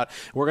ground out.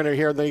 We're going to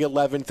hear the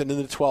 11th and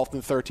then the 12th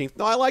and 13th.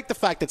 No, I like the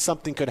fact that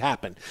something could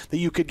happen, that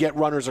you could get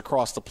runners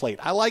across the plate.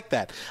 I like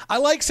that. I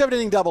like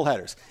 7-inning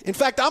doubleheaders. In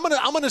fact, I'm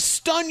going to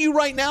stun you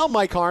right now,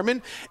 Mike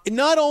Harmon.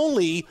 Not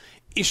only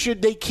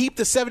should they keep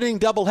the 7-inning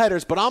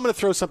doubleheaders, but I'm going to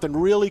throw something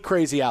really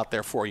crazy out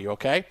there for you,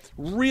 okay?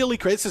 Really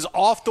crazy. This is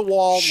off the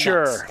wall.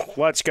 Sure. Nuts.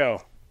 Let's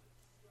go.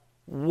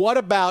 What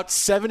about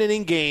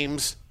 7-inning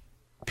games,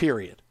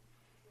 period?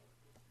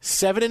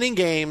 7-inning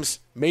games,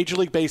 Major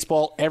League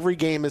Baseball, every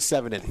game is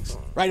 7 innings.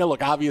 Right now,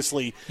 look,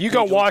 obviously. You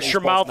go wash your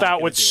Baseball's mouth not out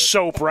gonna with do it.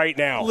 soap right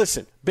now.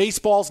 Listen,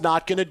 baseball's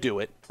not going to do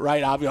it,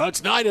 right? Obviously,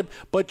 it's not.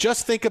 But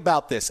just think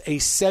about this, a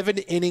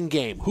 7-inning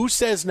game. Who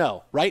says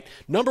no, right?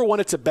 Number one,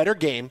 it's a better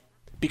game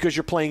because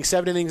you're playing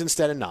 7 innings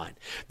instead of 9.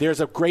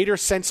 There's a greater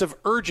sense of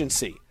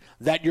urgency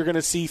that you're going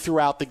to see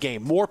throughout the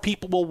game. More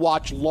people will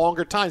watch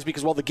longer times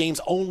because, well, the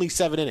game's only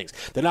 7 innings.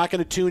 They're not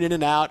going to tune in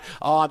and out.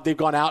 They've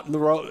gone out in the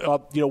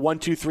row, 1,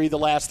 2, 3 the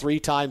last 3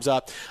 times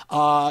up.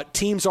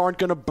 Teams aren't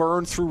going to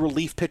burn through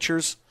relief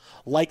pitchers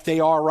like they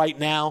are right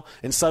now,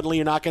 and suddenly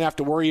you're not going to have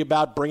to worry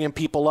about bringing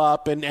people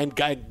up and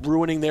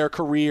ruining their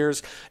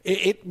careers.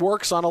 It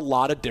works on a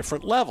lot of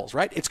different levels,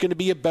 right? It's going to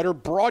be a better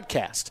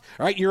broadcast,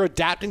 right? You're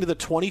adapting to the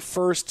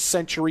 21st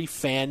century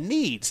fan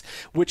needs,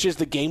 which is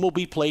the game will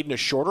be played in a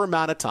shorter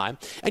amount of time,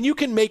 and you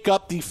can make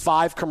up the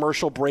 5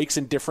 commercial breaks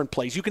in different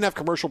plays. You can have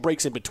commercial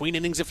breaks in between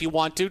innings if you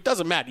want to. It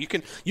doesn't matter.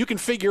 You can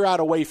figure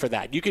out a way for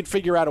that. You can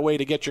figure out a way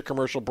to get your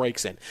commercial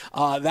breaks in.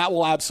 That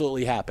will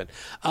absolutely happen.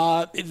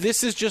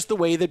 This is just the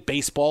way that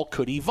baseball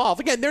could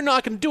evolve. Again, they're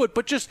not going to do it,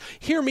 but just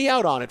hear me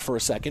out on it for a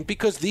second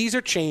because these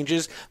are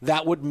changes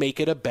that would make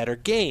it a better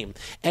game.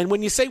 And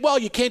when you say, well,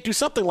 you can't do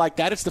something like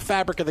that, it's the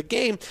fabric of the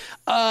game,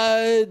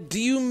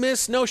 do you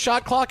miss no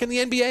shot clock in the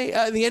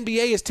NBA? The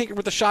NBA has tinkered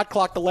with the shot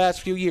clock the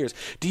last few years.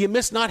 Do you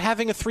miss not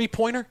having a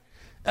three-pointer?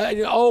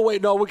 We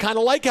kind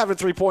of like having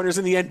 3-pointers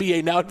in the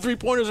NBA now.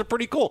 3-pointers are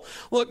pretty cool.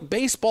 Look,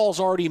 baseball's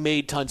already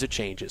made tons of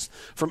changes.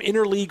 From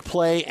interleague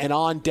play and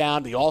on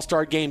down, the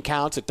All-Star game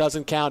counts, it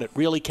doesn't count, it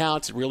really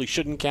counts, it really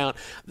shouldn't count.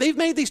 They've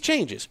made these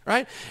changes,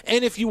 right?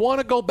 And if you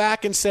want to go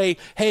back and say,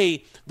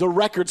 hey, the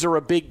records are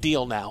a big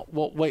deal now.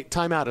 Well, wait,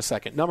 time out a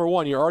second. Number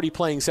one, you're already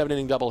playing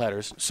 7-inning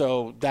doubleheaders,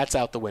 so that's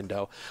out the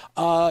window.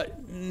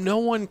 No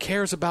one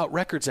cares about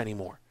records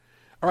anymore.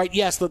 All right,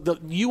 yes,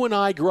 you and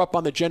I grew up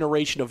on the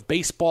generation of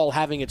baseball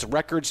having its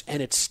records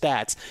and its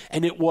stats,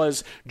 and it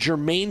was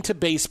germane to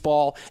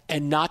baseball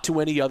and not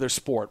to any other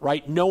sport,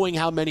 right? Knowing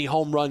how many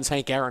home runs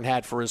Hank Aaron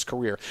had for his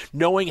career,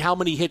 knowing how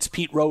many hits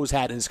Pete Rose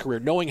had in his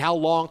career, knowing how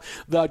long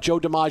the Joe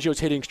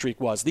DiMaggio's hitting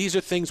streak was. These are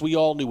things we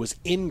all knew was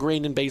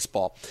ingrained in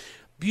baseball.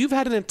 You've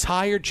had an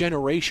entire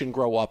generation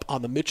grow up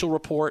on the Mitchell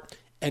Report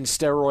and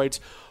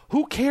steroids.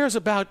 Who cares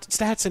about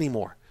stats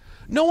anymore?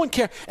 No one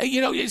cares.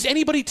 Is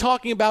anybody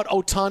talking about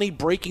Ohtani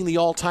breaking the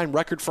all-time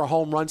record for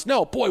home runs?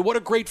 No. Boy, what a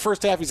great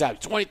first half he's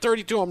had.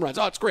 32 home runs.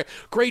 Oh, it's great.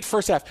 Great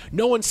first half.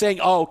 No one's saying,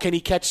 oh, can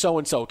he catch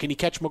so-and-so? Can he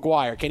catch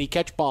McGuire? Can he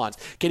catch Bonds?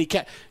 Can he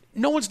catch...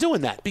 No one's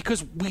doing that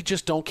because we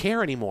just don't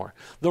care anymore.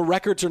 The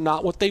records are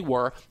not what they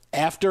were.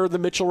 After the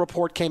Mitchell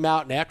report came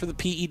out and after the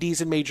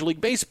PEDs in Major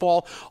League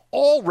Baseball,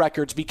 all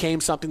records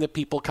became something that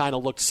people kind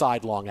of looked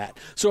sidelong at.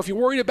 So if you're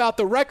worried about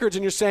the records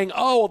and you're saying,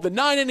 oh, the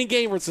 9-inning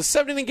game versus the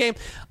 7-inning game,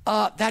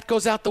 that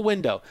goes out the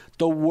window.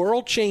 The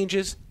world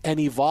changes and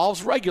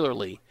evolves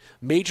regularly.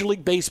 Major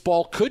League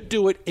Baseball could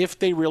do it if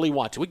they really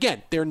want to.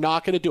 Again, they're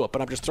not going to do it,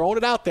 but I'm just throwing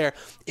it out there.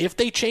 If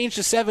they change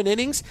to 7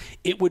 innings,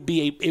 it would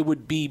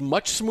be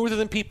much smoother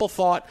than people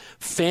thought.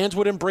 Fans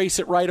would embrace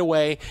it right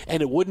away,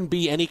 and it wouldn't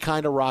be any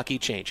kind of rocky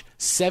change.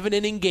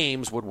 7-inning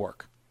games would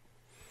work.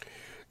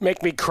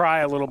 Make me cry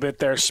a little bit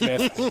there,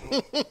 Smith.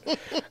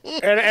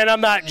 and I'm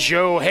not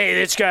Joe. Hey,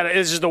 this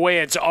is the way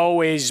it's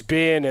always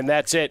been, and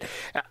that's it.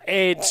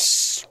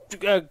 It's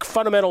a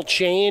fundamental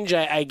change.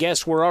 I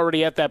guess we're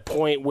already at that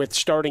point with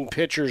starting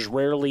pitchers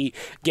rarely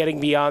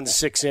getting beyond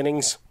 6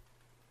 innings.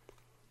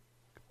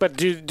 But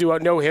do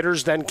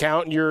no-hitters then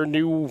count in your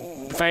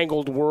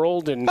newfangled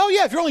world? And oh,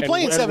 yeah, if you're only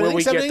playing 7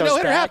 innings, 7-inning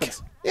no-hitter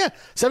happens. Yeah,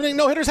 7-inning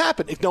no-hitters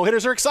happen. If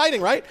no-hitters are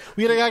exciting, right?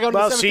 We got to go to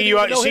the 7th inning.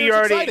 No-hitters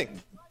are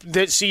exciting.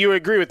 See, you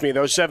agree with me.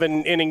 Those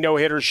 7-inning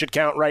no-hitters should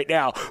count right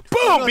now.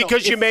 Boom!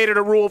 Because you made it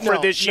a rule for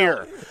this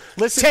year.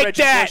 Listen, take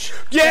Reggie that. Bush.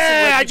 Yeah,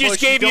 Listen, I just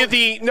Bush, gave you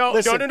the no.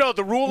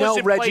 The rule is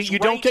in Reggie, place. You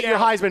don't get your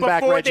Heisman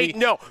back, Reggie.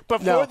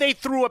 Before they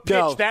threw a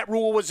pitch, that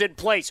rule was in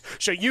place,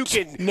 so you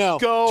can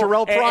go.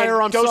 Terrell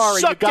Pryor, and I'm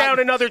sorry, suck down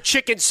another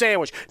chicken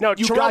sandwich. No,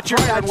 you Terrell got your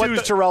Pryor,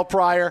 tattoos, Terrell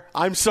Pryor.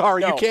 I'm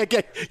sorry, you can't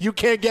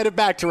get it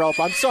back, Terrell.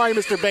 I'm sorry,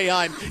 Mr.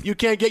 Boeheim. You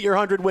can't get your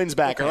 100 wins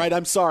back. Okay. All right,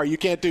 I'm sorry, you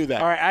can't do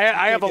that. All right,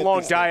 I have a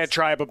long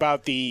diatribe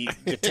about the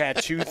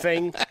tattoo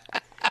thing.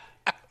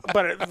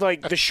 But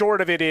the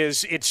short of it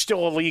is, it's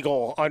still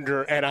illegal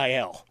under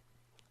NIL.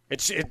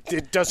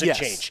 It doesn't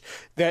change.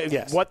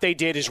 What they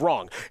did is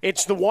wrong.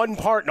 It's the one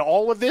part in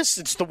all of this.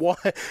 It's the one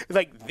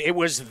it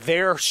was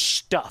their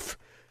stuff.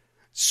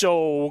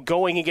 So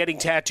going and getting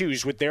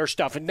tattoos with their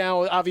stuff, and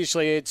now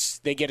obviously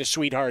they get a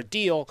sweetheart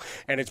deal,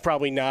 and it's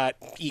probably not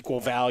equal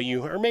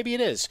value, or maybe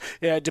it is,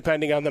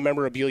 depending on the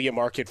memorabilia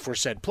market for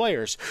said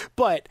players.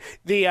 But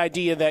the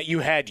idea that you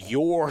had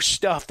your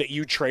stuff that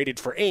you traded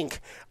for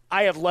ink,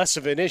 I have less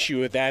of an issue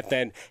with that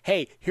than,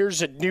 hey,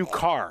 here's a new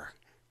car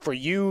for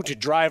you to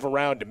drive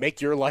around to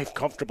make your life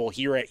comfortable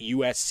here at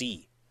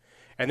USC.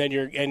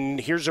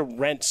 And here's a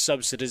rent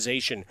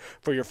subsidization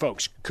for your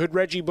folks. Could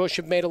Reggie Bush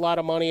have made a lot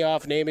of money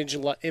off an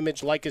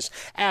image likeness?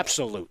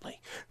 Absolutely.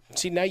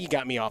 See, now you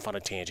got me off on a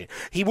tangent.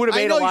 He would have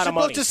made a lot of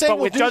money. You're supposed to say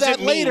we'll do that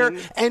later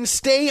and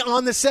stay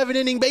on the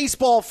 7-inning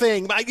baseball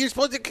thing.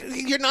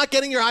 You're not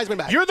getting your Heisman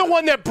back. You're the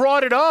one that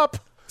brought it up.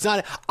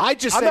 I'm not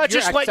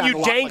just letting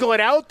you dangle it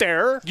out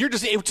there.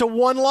 It's a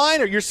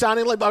one-liner. You're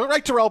sounding like, all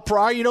right, Terrell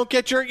Pryor, you don't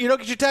get your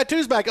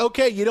tattoos back.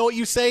 Okay, you know what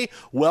you say?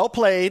 Well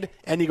played,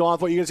 and you go on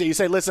with what you're going to say. You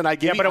say, listen, I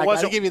give you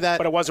that.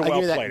 But it wasn't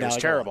well played. It was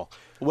terrible.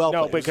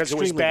 No, because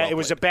it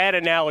was a bad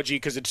analogy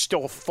because it's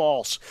still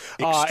false.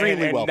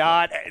 Extremely well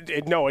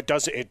played. No, it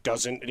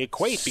doesn't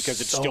equate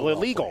because it's still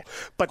illegal.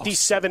 But these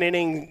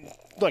 7-inning.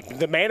 Look,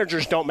 the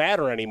managers don't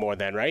matter anymore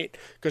then, right?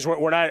 Because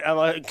we're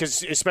not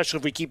because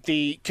especially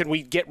if can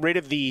we get rid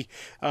of the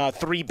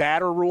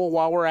 3-batter rule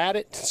while we're at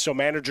it? So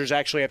managers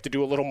actually have to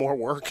do a little more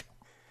work.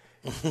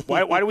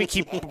 Why do we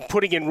keep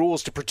putting in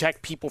rules to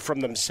protect people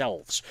from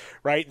themselves,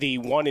 right? The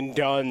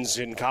one-and-dones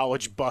in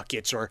college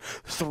buckets or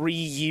 3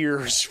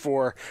 years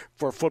for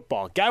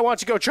football. Guy wants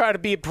to go try to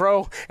be a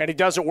pro, and it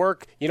doesn't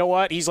work. You know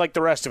what? He's like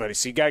the rest of us.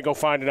 So you got to go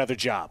find another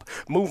job.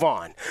 Move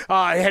on.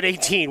 At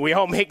 18, we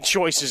all make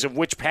choices of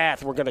which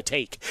path we're going to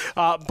take.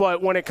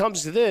 But when it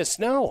comes to this,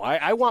 no,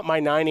 I want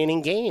my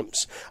 9-inning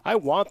games. I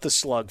want the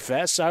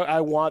slugfest.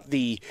 I want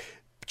the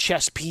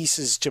chess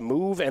pieces to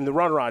move, and the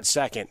runner on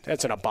second.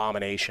 That's an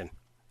abomination.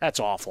 That's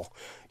awful.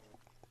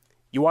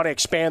 You want to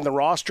expand the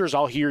rosters?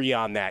 I'll hear you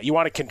on that. You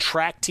want to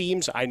contract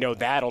teams? I know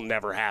that'll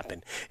never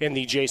happen in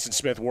the Jason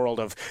Smith world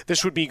of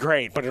this would be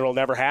great, but it'll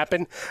never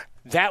happen.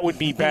 That would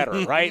be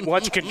better, right?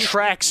 Let's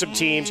contract some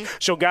teams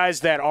so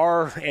guys that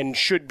are and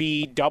should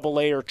be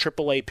AA or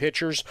AAA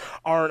pitchers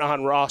aren't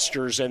on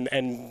rosters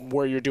and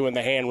where you're doing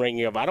the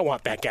hand-wringing of, I don't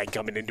want that guy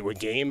coming into a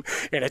game,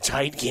 in a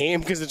tight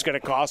game, because it's going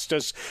to cost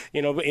us,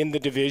 in the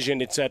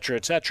division, et cetera,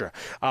 et cetera.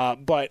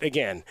 But,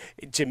 again,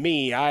 to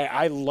me,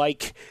 I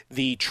like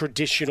the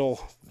traditional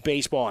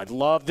baseball.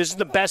 This is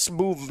the best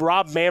move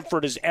Rob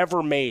Manfred has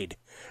ever made.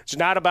 It's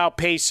not about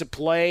pace of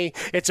play.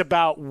 It's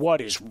about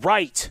what is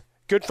right.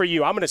 Good for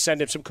you. I'm going to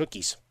send him some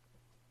cookies.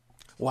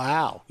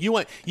 Wow.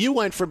 You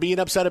went from being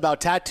upset about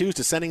tattoos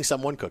to sending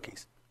someone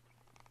cookies.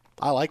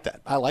 I like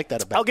that.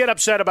 I'll get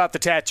upset about the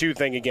tattoo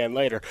thing again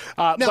later.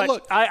 I'm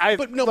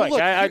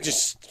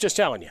just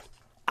telling you.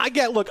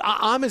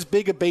 I'm as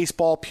big a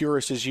baseball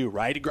purist as you,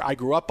 right? I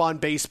grew up on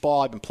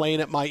baseball. I've been playing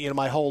it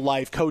my whole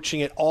life, coaching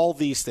it, all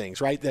these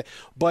things, right?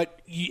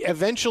 But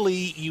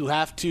eventually you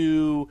have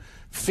to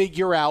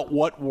figure out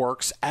what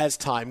works as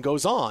time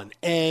goes on.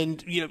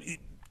 And,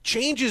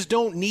 changes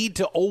don't need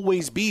to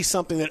always be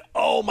something that,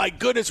 oh my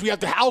goodness,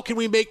 how can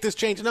we make this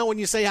change? No, when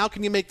you say, how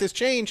can you make this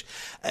change?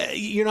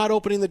 You're not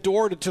opening the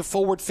door to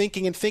forward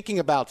thinking and thinking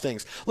about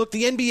things. Look,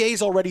 the NBA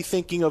is already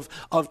thinking of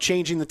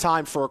changing the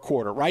time for a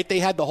quarter, right? They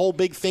had the whole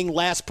big thing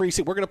last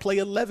preseason. We're going to play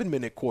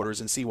 11-minute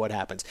quarters and see what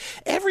happens.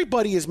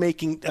 Everybody is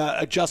making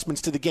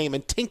adjustments to the game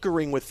and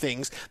tinkering with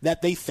things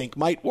that they think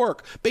might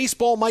work.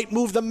 Baseball might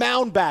move the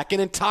mound back an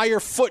entire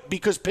foot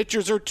because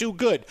pitchers are too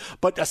good.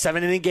 But a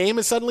 7-inning game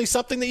is suddenly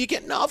something that you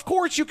get, no, of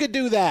course you could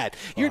do that.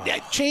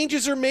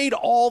 Changes are made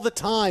all the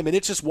time, and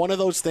it's just one of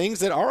those things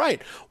that, all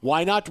right,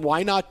 why not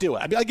do it?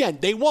 I mean, again,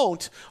 they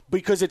won't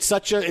because it's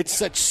such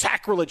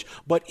sacrilege,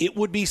 but it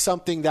would be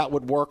something that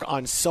would work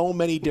on so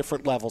many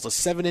different levels. A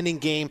 7-inning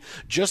game,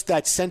 just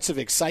that sense of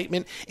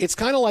excitement. It's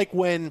kind of like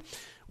when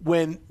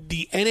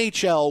the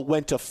NHL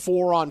went to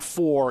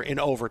 4-on-4 in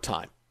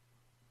overtime.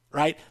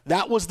 Right?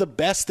 That was the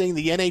best thing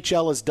the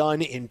NHL has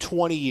done in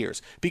 20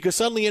 years. Because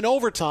suddenly in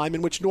overtime,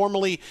 in which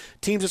normally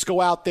teams just go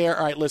out there,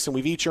 all right, listen,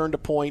 we've each earned a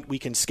point. We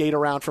can skate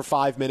around for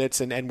 5 minutes,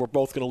 and we're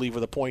both going to leave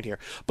with a point here.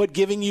 But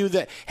giving you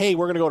that, hey,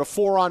 we're going to go to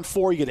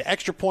 4-on-4. You get an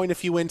extra point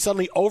if you win.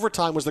 Suddenly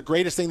overtime was the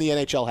greatest thing the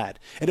NHL had.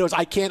 And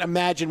I can't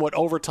imagine what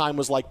overtime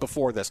was like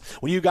before this.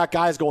 When you got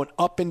guys going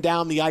up and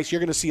down the ice, you're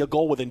going to see a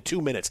goal within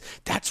 2 minutes.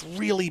 That's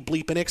really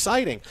bleeping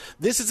exciting.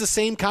 This is the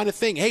same kind of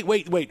thing. Hey,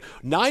 wait,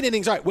 9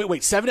 innings. All right,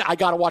 wait, 7. I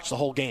got to watch the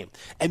whole game.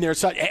 And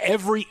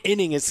every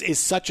inning is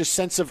such a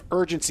sense of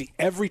urgency.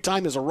 Every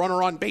time there's a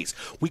runner on base,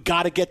 we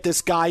got to get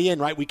this guy in,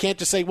 right? We can't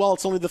just say, well,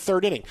 it's only the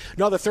 3rd inning.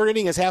 No, the 3rd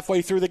inning is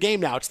halfway through the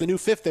game now. It's the new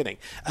 5th inning.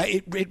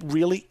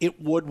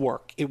 It would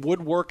work. It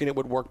would work, and it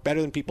would work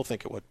better than people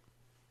think it would.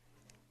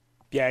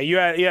 Yeah, you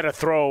had a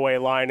throwaway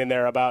line in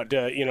there about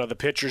the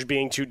pitchers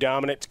being too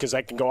dominant, because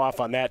I can go off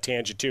on that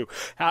tangent too.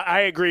 I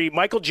agree.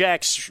 Michael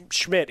Jack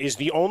Schmidt is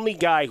the only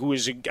guy who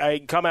has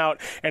come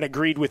out and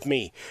agreed with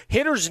me.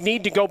 Hitters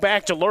need to go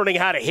back to learning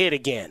how to hit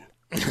again.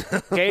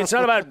 Okay, it's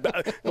not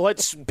about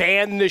let's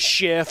ban the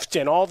shift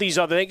and all these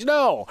other things.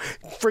 No,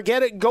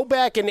 forget it. Go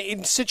back in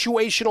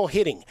situational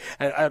hitting,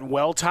 a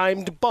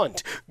well-timed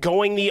bunt,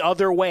 going the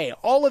other way.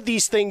 All of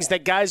these things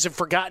that guys have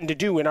forgotten to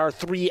do in our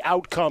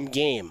 3-outcome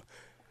game.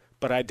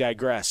 But I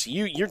digress.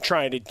 You're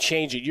trying to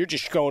change it. You're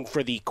just going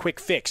for the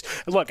quick fix.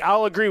 Look,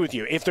 I'll agree with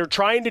you. If they're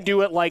trying to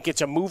do it like it's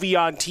a movie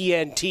on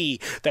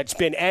TNT that's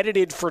been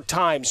edited for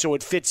time so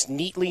it fits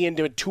neatly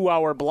into a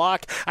 2-hour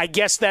block, I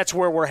guess that's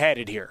where we're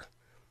headed here.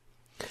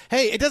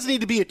 Hey, it doesn't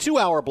need to be a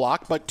 2-hour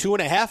block, but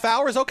 2.5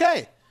 hours,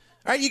 okay.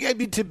 All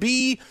right, to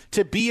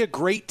be a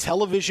great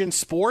television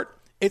sport,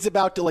 it's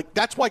about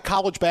that's why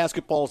college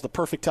basketball is the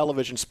perfect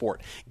television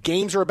sport.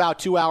 Games are about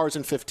 2 hours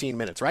and 15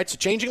 minutes, right? It's a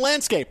changing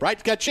landscape, right?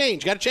 You got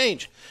to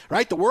change,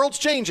 right? The world's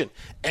changing,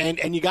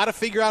 and you got to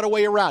figure out a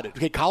way around it.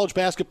 Okay, college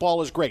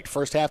basketball is great.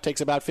 First half takes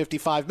about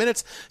 55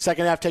 minutes.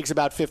 Second half takes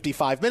about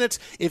 55 minutes.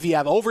 If you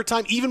have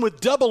overtime, even with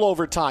double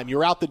overtime,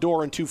 you're out the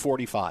door in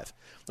 2:45.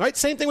 All right,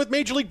 same thing with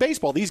Major League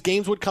Baseball. These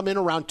games would come in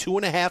around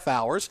 2.5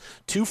 hours,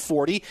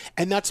 2:40,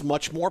 and that's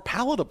much more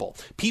palatable.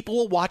 People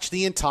will watch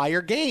the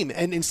entire game,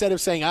 and instead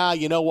of saying,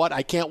 you know what,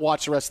 I can't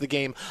watch the rest of the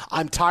game.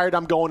 I'm tired,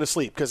 I'm going to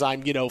sleep because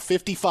I'm,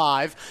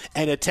 55,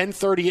 and at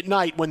 10:30 at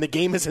night when the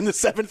game is in the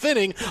 7th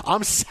inning,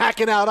 I'm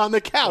sacking out on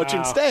the couch. Wow.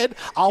 Instead,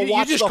 I'll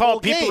watch the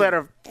whole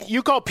game.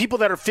 You call people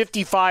that are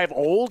 55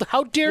 old?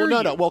 How dare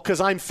you? No. Well,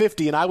 because I'm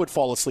 50 and I would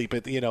fall asleep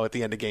at the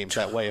end of games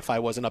that way if I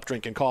wasn't up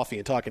drinking coffee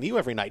and talking to you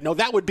every night. No,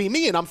 that would be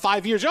me, and I'm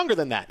 5 years younger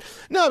than that.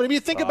 No, but if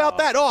you think about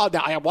that,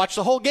 now I watch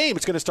the whole game.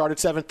 It's going to start at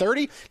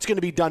 7:30. It's going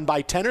to be done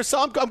by 10 or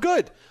so. I'm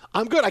good.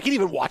 I can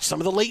even watch some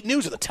of the late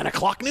news or the 10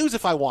 o'clock news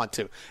if I want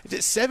to.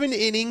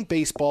 7-inning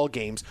baseball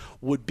games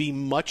would be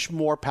much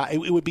more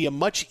it would be a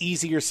much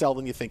easier sell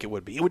than you think it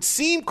would be. It would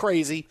seem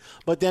crazy,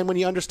 but then when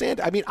you understand,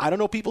 I don't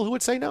know people who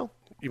would say no.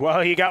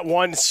 Well, you got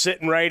one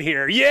sitting right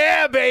here.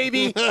 Yeah,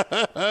 baby.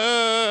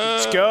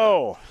 Let's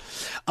go.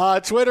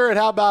 Twitter at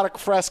How About a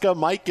Fresca.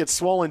 Mike gets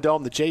Swollen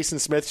Dome. The Jason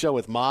Smith Show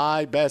with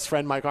my best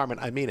friend, Mike Harmon.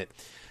 I mean it.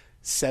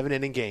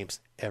 7-inning games.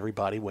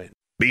 Everybody wins.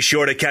 Be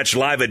sure to catch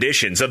live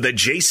editions of The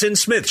Jason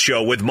Smith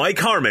Show with Mike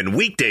Harmon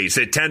weekdays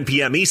at 10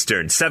 p.m.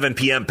 Eastern, 7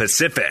 p.m.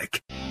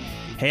 Pacific.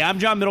 Hey, I'm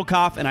John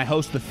Middlecoff, and I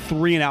host the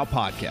 3 and Out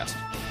podcast.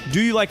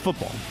 Do you like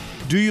football?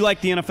 Do you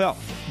like the NFL?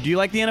 Do you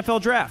like the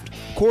NFL draft?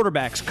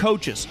 Quarterbacks,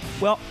 coaches?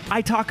 Well,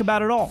 I talk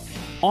about it all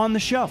on the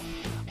show.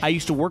 I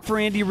used to work for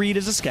Andy Reid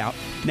as a scout.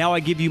 Now I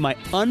give you my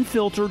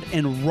unfiltered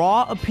and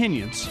raw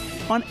opinions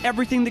on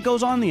everything that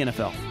goes on in the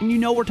NFL. And you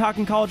know we're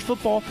talking college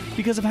football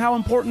because of how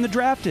important the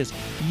draft is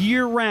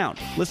year-round.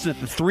 Listen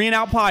to the 3 and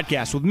Out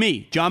podcast with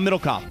me, John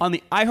Middlecoff, on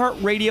the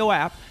iHeartRadio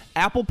app,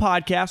 Apple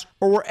Podcasts,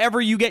 or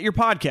wherever you get your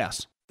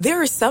podcasts.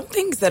 There are some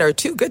things that are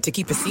too good to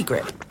keep a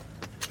secret.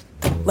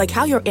 Like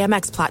how your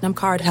Amex Platinum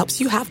card helps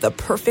you have the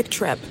perfect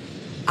trip.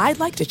 I'd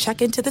like to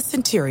check into the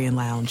Centurion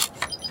Lounge.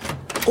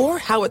 Or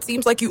how it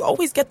seems like you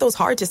always get those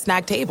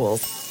hard-to-snag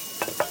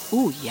tables.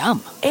 Ooh,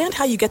 yum. And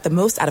how you get the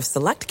most out of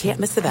select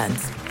can't-miss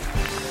events.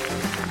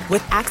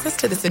 With access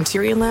to the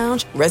Centurion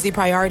Lounge, Resi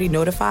Priority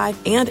Notified,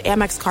 and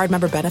Amex card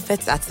member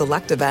benefits at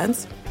select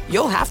events,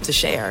 you'll have to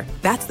share.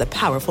 That's the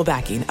powerful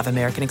backing of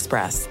American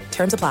Express.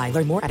 Terms apply.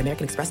 Learn more at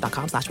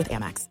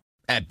americanexpress.com/withAmex.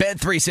 At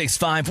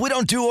Bet365, we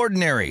don't do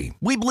ordinary.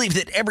 We believe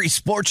that every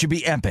sport should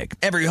be epic.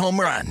 Every home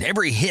run,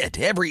 every hit,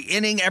 every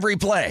inning, every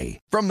play.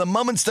 From the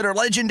moments that are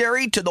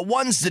legendary to the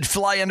ones that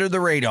fly under the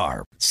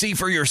radar. See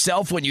for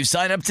yourself when you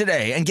sign up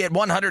today and get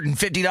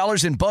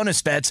 $150 in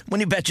bonus bets when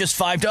you bet just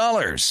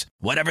 $5.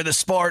 Whatever the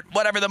sport,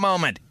 whatever the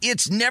moment,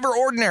 it's never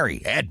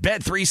ordinary at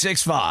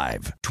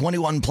Bet365.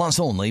 21 plus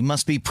only.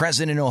 Must be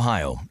present in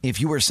Ohio.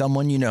 If you or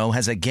someone you know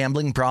has a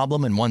gambling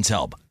problem and wants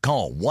help,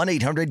 call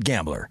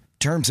 1-800-GAMBLER.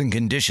 Terms and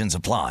conditions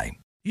apply.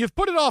 You've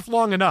put it off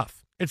long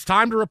enough. It's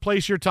time to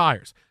replace your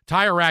tires.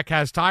 Tire Rack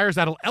has tires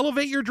that'll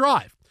elevate your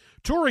drive.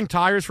 Touring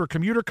tires for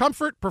commuter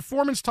comfort,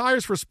 performance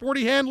tires for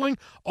sporty handling,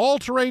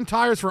 all-terrain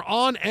tires for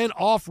on- and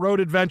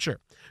off-road adventure.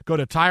 Go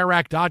to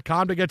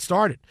TireRack.com to get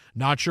started.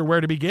 Not sure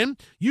where to begin?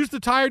 Use the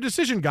Tire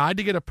Decision Guide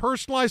to get a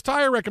personalized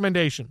tire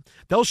recommendation.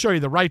 They'll show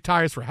you the right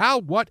tires for how,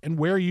 what, and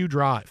where you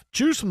drive.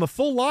 Choose from the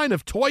full line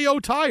of Toyo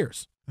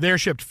tires. They're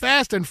shipped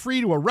fast and free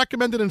to a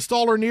recommended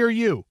installer near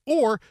you.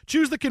 Or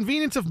choose the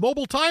convenience of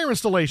mobile tire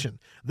installation.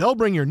 They'll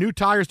bring your new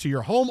tires to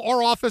your home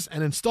or office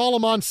and install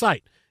them on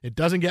site. It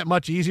doesn't get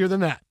much easier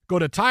than that. Go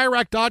to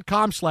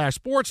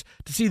TireRack.com/sports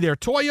to see their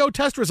Toyo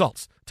test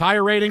results,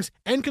 tire ratings,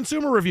 and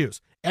consumer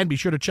reviews. And be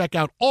sure to check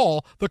out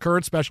all the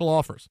current special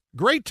offers.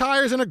 Great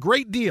tires and a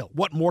great deal.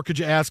 What more could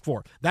you ask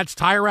for? That's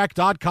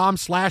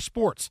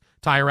TireRack.com/sports.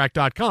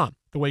 TireRack.com,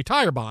 the way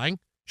tire buying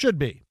should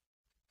be.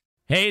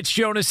 Hey, it's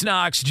Jonas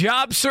Knox.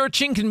 Job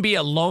searching can be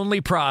a lonely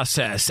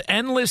process.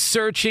 Endless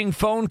searching,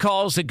 phone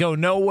calls that go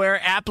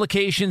nowhere,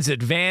 applications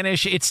that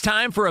vanish. It's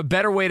time for a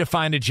better way to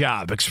find a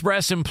job.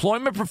 Express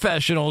Employment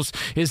Professionals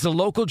is the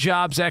local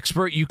jobs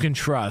expert you can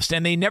trust,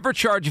 and they never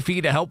charge a fee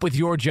to help with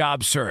your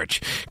job search.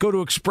 Go to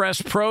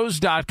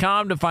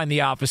expresspros.com to find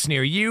the office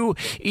near you.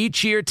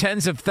 Each year,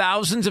 tens of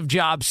thousands of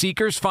job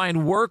seekers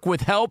find work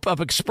with help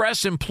of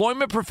Express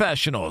Employment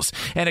Professionals,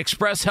 and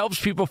Express helps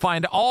people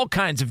find all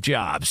kinds of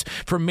jobs,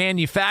 from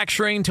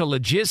manufacturing to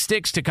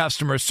logistics to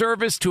customer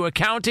service to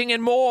accounting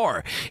and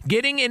more.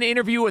 Getting an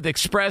interview with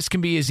Express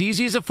can be as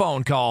easy as a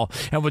phone call,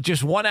 and with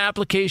just one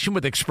application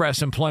with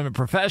Express Employment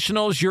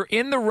Professionals, you're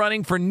in the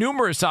running for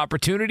numerous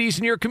opportunities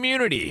in your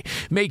community.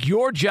 Make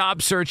your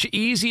job search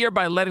easier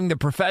by letting the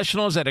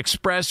professionals at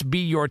Express be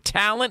your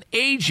talent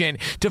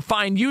agent to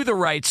find you the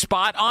right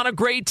spot on a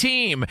great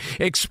team.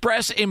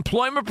 Express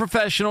Employment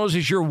Professionals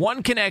is your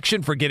one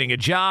connection for getting a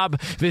job.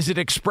 Visit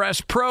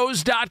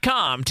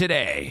expresspros.com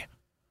today.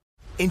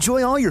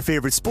 Enjoy all your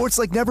favorite sports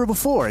like never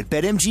before at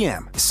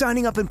BetMGM.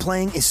 Signing up and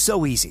playing is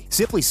so easy.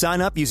 Simply sign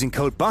up using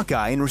code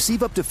Buckeye and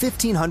receive up to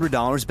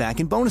 $1,500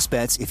 back in bonus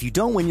bets if you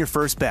don't win your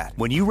first bet.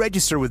 When you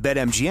register with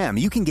BetMGM,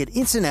 you can get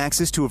instant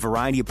access to a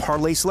variety of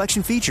parlay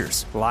selection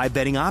features, live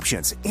betting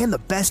options, and the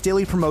best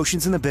daily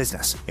promotions in the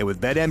business. And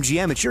with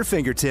BetMGM at your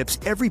fingertips,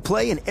 every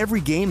play and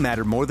every game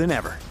matter more than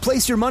ever.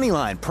 Place your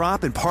moneyline,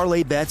 prop, and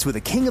parlay bets with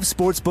the king of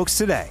sportsbooks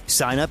today.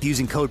 Sign up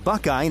using code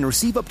Buckeye and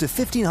receive up to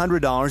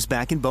 $1,500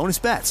 back in bonus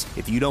bets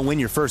if you don't win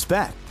your first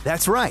bet.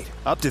 That's right,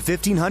 up to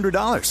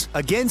 $1,500.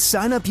 Again,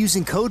 sign up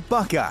using code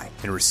Buckeye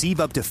and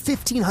receive up to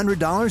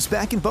 $1,500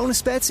 back in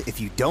bonus bets if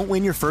you don't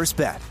win your first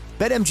bet.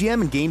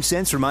 BetMGM and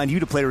GameSense remind you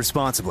to play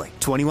responsibly.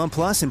 21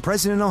 plus and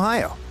present in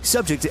Ohio.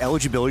 Subject to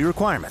eligibility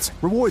requirements.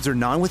 Rewards are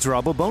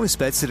non-withdrawable bonus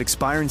bets that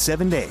expire in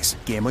 7 days.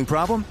 Gambling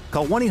problem?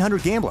 Call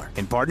 1-800-GAMBLER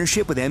in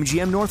partnership with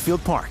MGM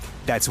Northfield Park.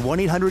 That's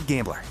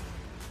 1-800-GAMBLER.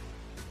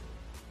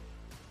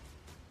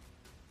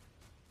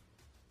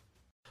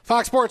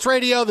 Fox Sports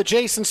Radio, the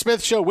Jason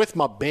Smith Show with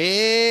my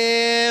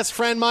best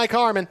friend Mike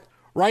Harmon.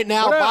 Right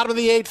now, bottom of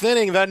the 8th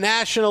inning, the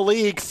National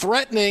League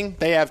threatening.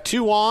 They have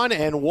 2 on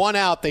and 1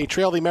 out. They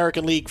trail the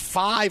American League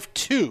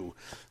 5-2.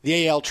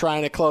 The AL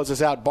trying to close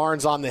us out.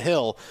 Barnes on the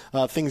hill.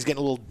 Things getting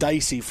a little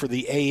dicey for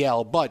the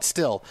AL, but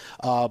still,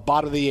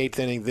 bottom of the 8th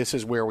inning, this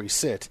is where we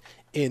sit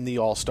in the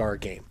All-Star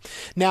game.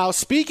 Now,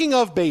 speaking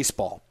of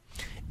baseball,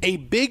 a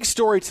big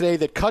story today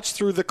that cuts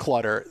through the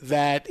clutter,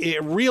 that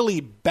it really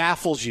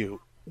baffles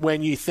you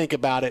when you think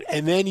about it,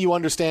 and then you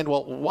understand,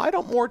 well, why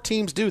don't more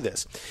teams do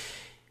this?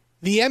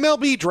 The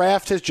MLB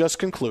draft has just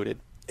concluded,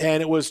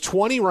 and it was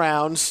 20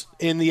 rounds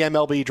in the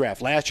MLB draft.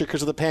 Last year,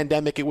 because of the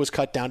pandemic, it was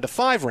cut down to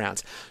 5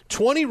 rounds.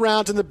 20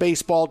 rounds in the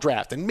baseball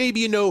draft, and maybe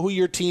you know who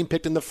your team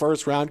picked in the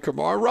first round,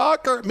 Kumar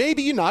Rocker.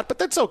 Maybe you not, but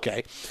that's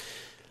okay.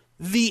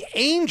 The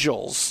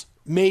Angels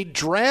made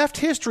draft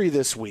history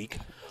this week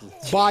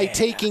by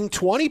taking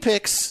 20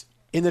 picks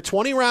in the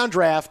 20-round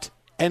draft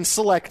and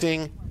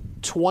selecting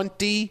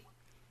 20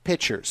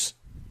 pitchers.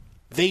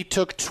 They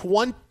took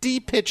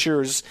 20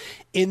 pitchers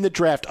in the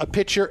draft, a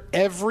pitcher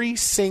every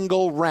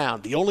single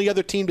round. The only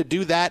other team to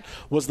do that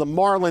was the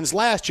Marlins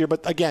last year,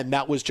 but again,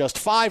 that was just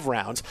 5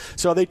 rounds.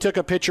 So they took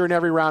a pitcher in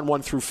every round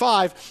 1 through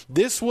 5.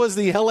 This was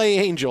the LA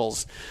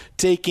Angels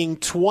taking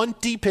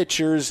 20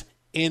 pitchers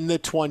in the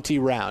 20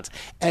 rounds.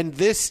 And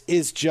this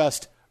is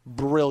just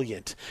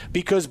brilliant,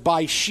 because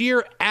by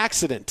sheer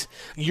accident,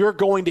 you're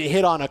going to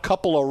hit on a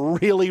couple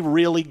of really,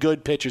 really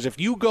good pitchers. If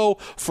you go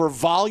for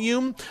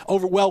volume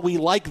over, well, we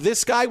like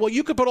this guy, well,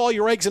 you could put all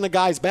your eggs in a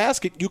guy's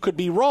basket. You could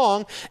be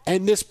wrong,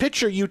 and this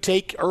pitcher you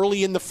take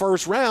early in the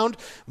first round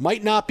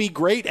might not be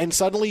great, and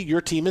suddenly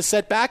your team is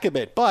set back a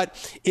bit.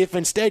 But if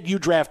instead you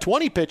draft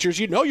 20 pitchers,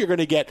 you know you're going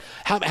to get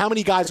how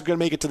many guys are going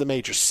to make it to the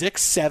majors?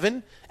 6,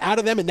 7 out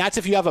of them, and that's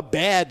if you have a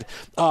bad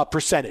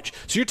percentage.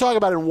 So you're talking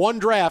about in one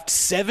draft,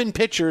 7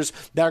 pitchers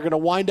that are going to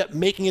wind up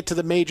making it to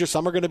the major.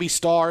 Some are going to be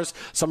stars,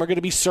 some are going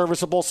to be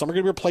serviceable, some are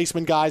going to be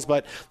replacement guys.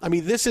 But, I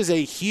mean, this is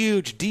a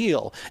huge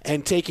deal.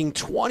 And taking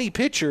 20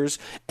 pitchers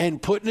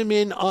and putting them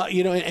in,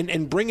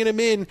 and bringing them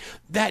in,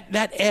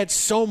 that adds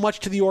so much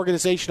to the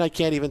organization, I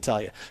can't even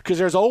tell you. Because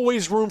there's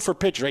always room for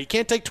pitchers. Right? You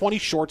can't take 20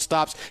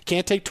 shortstops,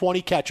 can't take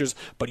 20 catchers,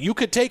 but you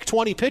could take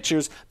 20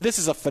 pitchers. This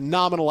is a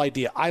phenomenal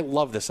idea. I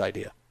love this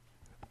idea.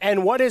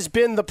 And what has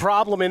been the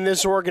problem in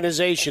this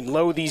organization,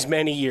 these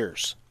many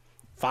years?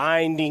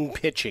 Finding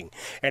pitching.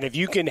 And if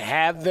you can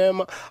have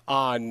them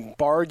on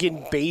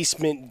bargain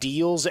basement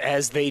deals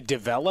as they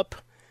develop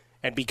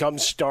and become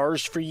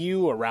stars for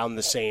you around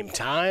the same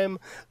time,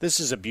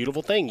 this is a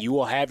beautiful thing. You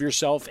will have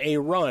yourself a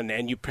run,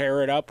 and you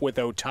pair it up with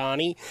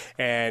Ohtani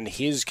and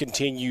his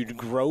continued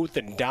growth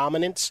and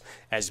dominance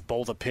as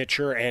both a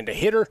pitcher and a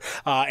hitter,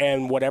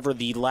 and whatever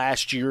the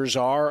last years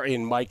are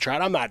in Mike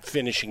Trout. I'm not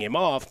finishing him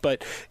off,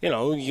 but, you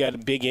got a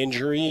big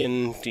injury,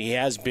 and he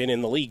has been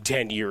in the league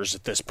 10 years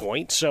at this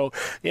point. So,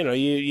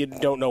 you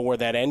don't know where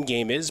that end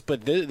game is,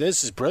 but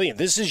this is brilliant.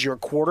 This is your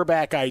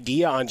quarterback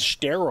idea on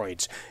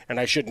steroids, and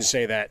I shouldn't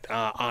say that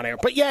on air.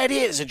 But yeah, it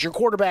is. It's your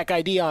quarterback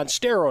idea on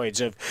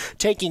steroids of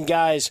taking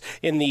guys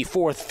in the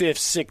 4th, 5th,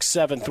 6th,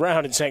 7th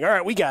round and saying, all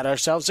right, we got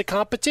ourselves a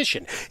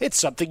competition. It's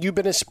something you've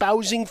been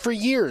espousing for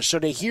years. So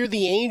to hear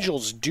the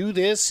Angels do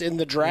this in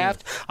the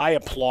draft, I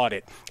applaud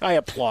it.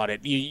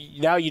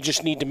 Now you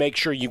just need to make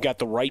sure you've got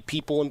the right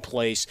people in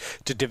place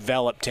to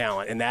develop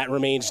talent, and that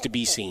remains to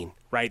be seen.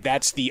 Right,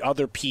 that's the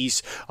other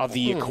piece of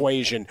the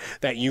equation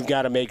that you've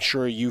got to make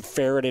sure you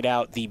ferreted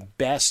out the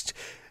best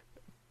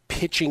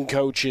pitching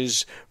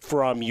coaches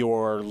from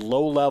your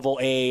low-level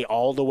A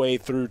all the way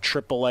through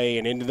AAA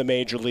and into the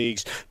major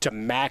leagues to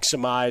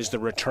maximize the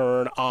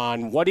return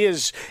on what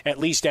is, at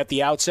least at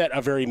the outset,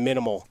 a very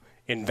minimal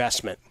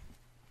investment.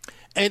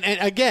 And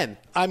again,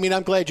 I mean,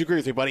 I'm glad you agree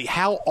with me, buddy.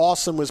 How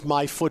awesome was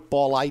my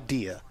football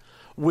idea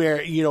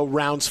where,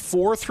 rounds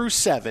 4 through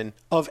 7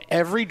 of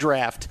every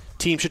draft,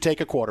 team should take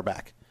a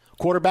quarterback.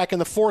 Quarterback in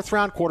the 4th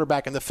round,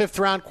 quarterback in the 5th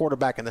round,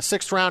 quarterback in the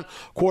 6th round,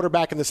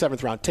 quarterback in the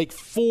 7th round. Take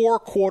 4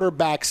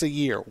 quarterbacks a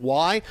year.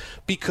 Why?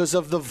 Because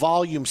of the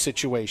volume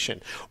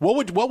situation.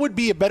 What would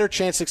be a better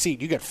chance to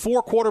succeed? You get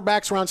 4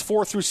 quarterbacks rounds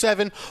 4 through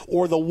 7,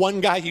 or the one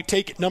guy you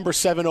take at number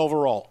 7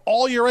 overall.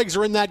 All your eggs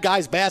are in that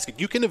guy's basket.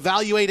 You can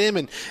evaluate him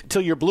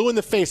until you're blue in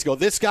the face. Go,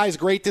 this guy's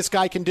great, this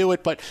guy can do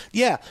it. But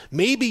yeah,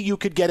 maybe you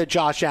could get a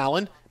Josh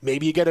Allen.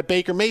 Maybe you get a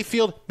Baker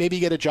Mayfield. Maybe you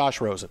get a Josh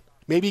Rosen.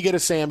 Maybe you get a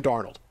Sam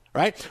Darnold.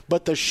 Right?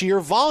 But the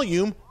sheer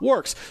volume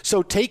works.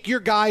 So take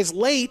your guys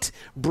late,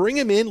 bring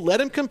them in, let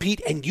them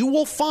compete, and you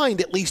will find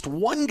at least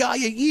one guy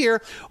a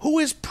year who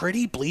is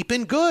pretty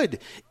bleeping good.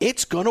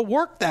 It's going to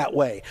work that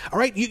way. All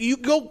right? You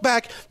go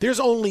back, there's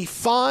only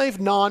 5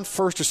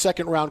 non-first or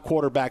second round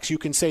quarterbacks you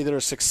can say that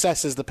are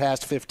successes the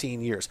past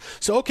 15 years.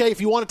 So, okay,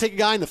 if you want to take a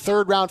guy in the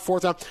 3rd round,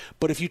 4th round,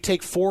 but if you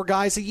take 4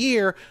 guys a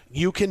year,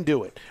 you can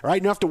do it. All right?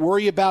 You don't have to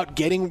worry about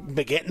getting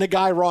a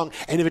guy wrong.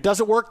 And if it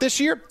doesn't work this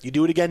year, you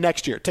do it again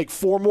next year. Take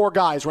 4 more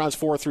guys rounds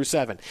 4 through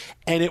 7,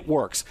 and it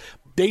works.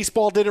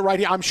 Baseball did it right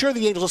here. I'm sure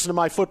the Angels listened to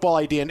my football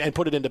idea and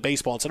put it into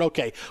baseball and said,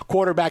 okay,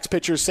 quarterbacks,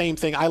 pitchers, same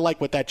thing. I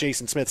like what that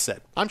Jason Smith said.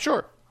 I'm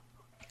sure.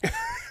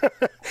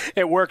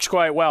 It works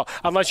quite well,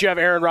 unless you have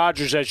Aaron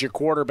Rodgers as your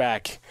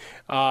quarterback,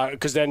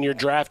 because then you're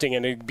drafting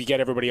and it'd get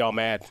everybody all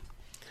mad.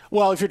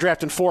 Well, if you're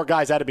drafting 4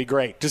 guys, that'd be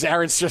great. Just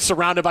Aaron's just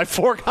surrounded by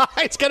 4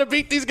 guys. Got to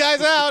beat these guys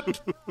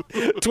out.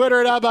 Twitter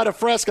it out about a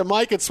Fresca.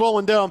 Mike at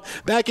Swollen Dome.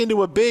 Back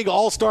into a big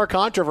all-star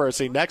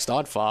controversy next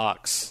on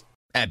Fox.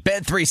 At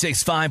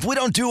Bet365, we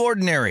don't do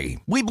ordinary.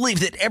 We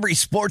believe that every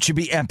sport should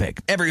be epic.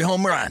 Every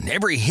home run,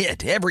 every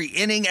hit, every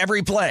inning,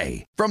 every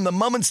play. From the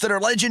moments that are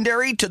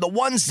legendary to the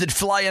ones that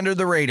fly under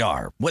the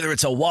radar. Whether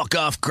it's a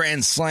walk-off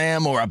grand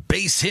slam or a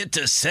base hit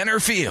to center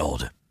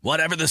field.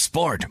 Whatever the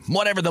sport,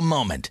 whatever the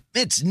moment,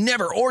 it's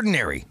never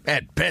ordinary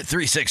at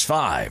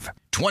Bet365.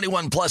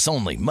 21 plus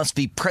only. Must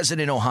be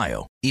present in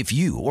Ohio. If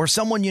you or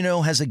someone you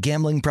know has a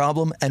gambling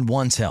problem and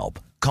wants help,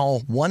 call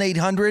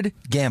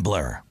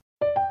 1-800-GAMBLER.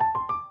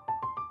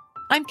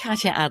 I'm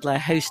Katya Adler,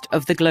 host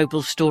of The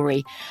Global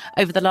Story.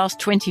 Over the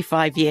last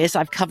 25 years,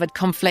 I've covered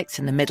conflicts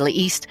in the Middle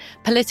East,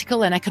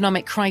 political and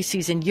economic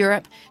crises in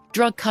Europe,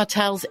 drug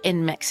cartels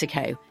in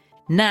Mexico.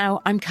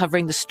 Now I'm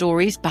covering the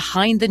stories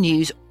behind the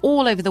news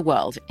all over the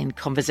world in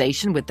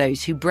conversation with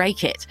those who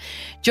break it.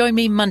 Join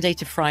me Monday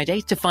to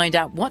Friday to find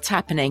out what's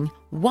happening,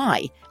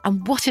 why,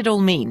 and what it all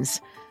means.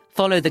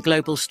 Follow The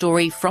Global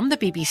Story from the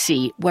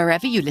BBC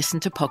wherever you listen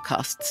to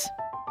podcasts.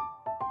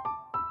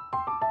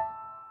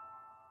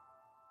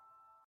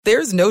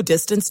 There's no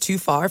distance too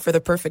far for the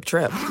perfect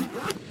trip.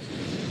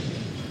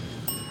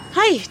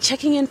 Hi,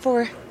 checking in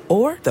for...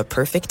 Or the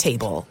perfect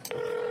table.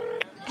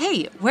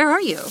 Hey, where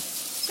are you?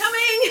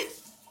 Coming!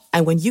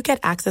 And when you get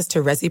access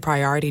to Resi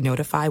Priority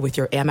Notify with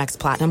your Amex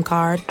Platinum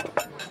card...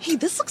 Hey,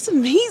 this looks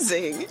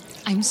amazing.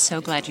 I'm so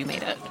glad you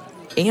made it.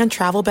 And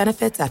travel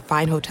benefits at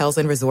fine hotels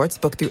and resorts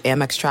booked through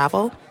Amex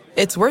Travel,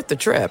 it's worth the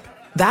trip.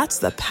 That's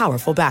the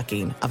powerful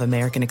backing of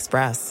American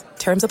Express.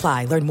 Terms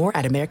apply. Learn more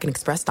at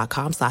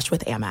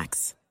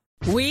americanexpress.com/withAmex.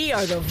 We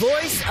are the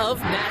voice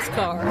of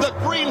NASCAR. The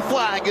green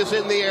flag is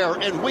in the air,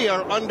 and we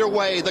are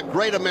underway. The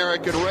Great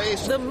American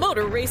Race. The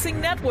Motor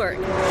Racing Network.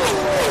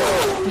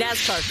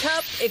 NASCAR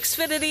Cup,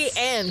 Xfinity,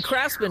 and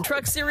Craftsman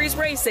Truck Series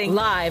Racing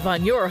live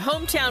on your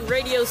hometown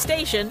radio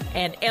station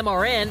and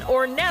MRN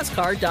or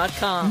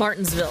NASCAR.com.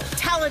 Martinsville,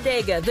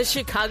 Talladega, the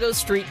Chicago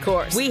Street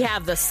Course. We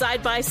have the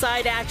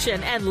side-by-side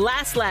action and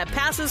last lap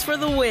passes for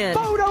the win.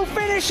 Photo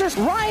finishes.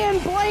 Ryan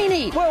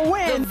Blaney will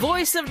win. The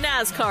voice of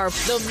NASCAR,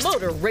 the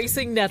Motor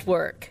Racing Network.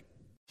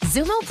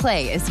 Xumo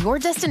Play is your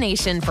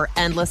destination for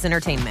endless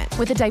entertainment.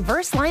 With a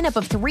diverse lineup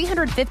of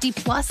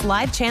 350-plus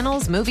live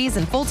channels, movies,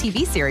 and full TV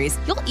series,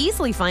 you'll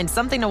easily find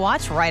something to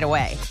watch right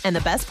away. And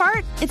the best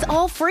part? It's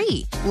all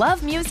free.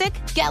 Love music?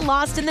 Get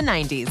lost in the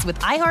 90s with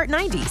iHeart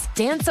 90s,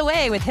 dance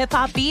away with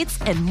hip-hop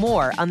beats, and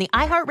more on the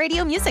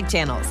iHeartRadio music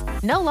channels.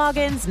 No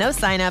logins, no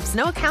signups,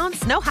 no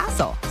accounts, no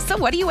hassle. So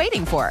what are you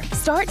waiting for?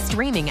 Start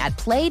streaming at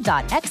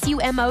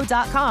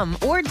play.xumo.com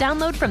or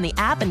download from the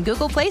app and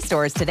Google Play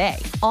stores today.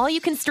 All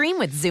you can stream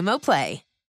with Xumo Play.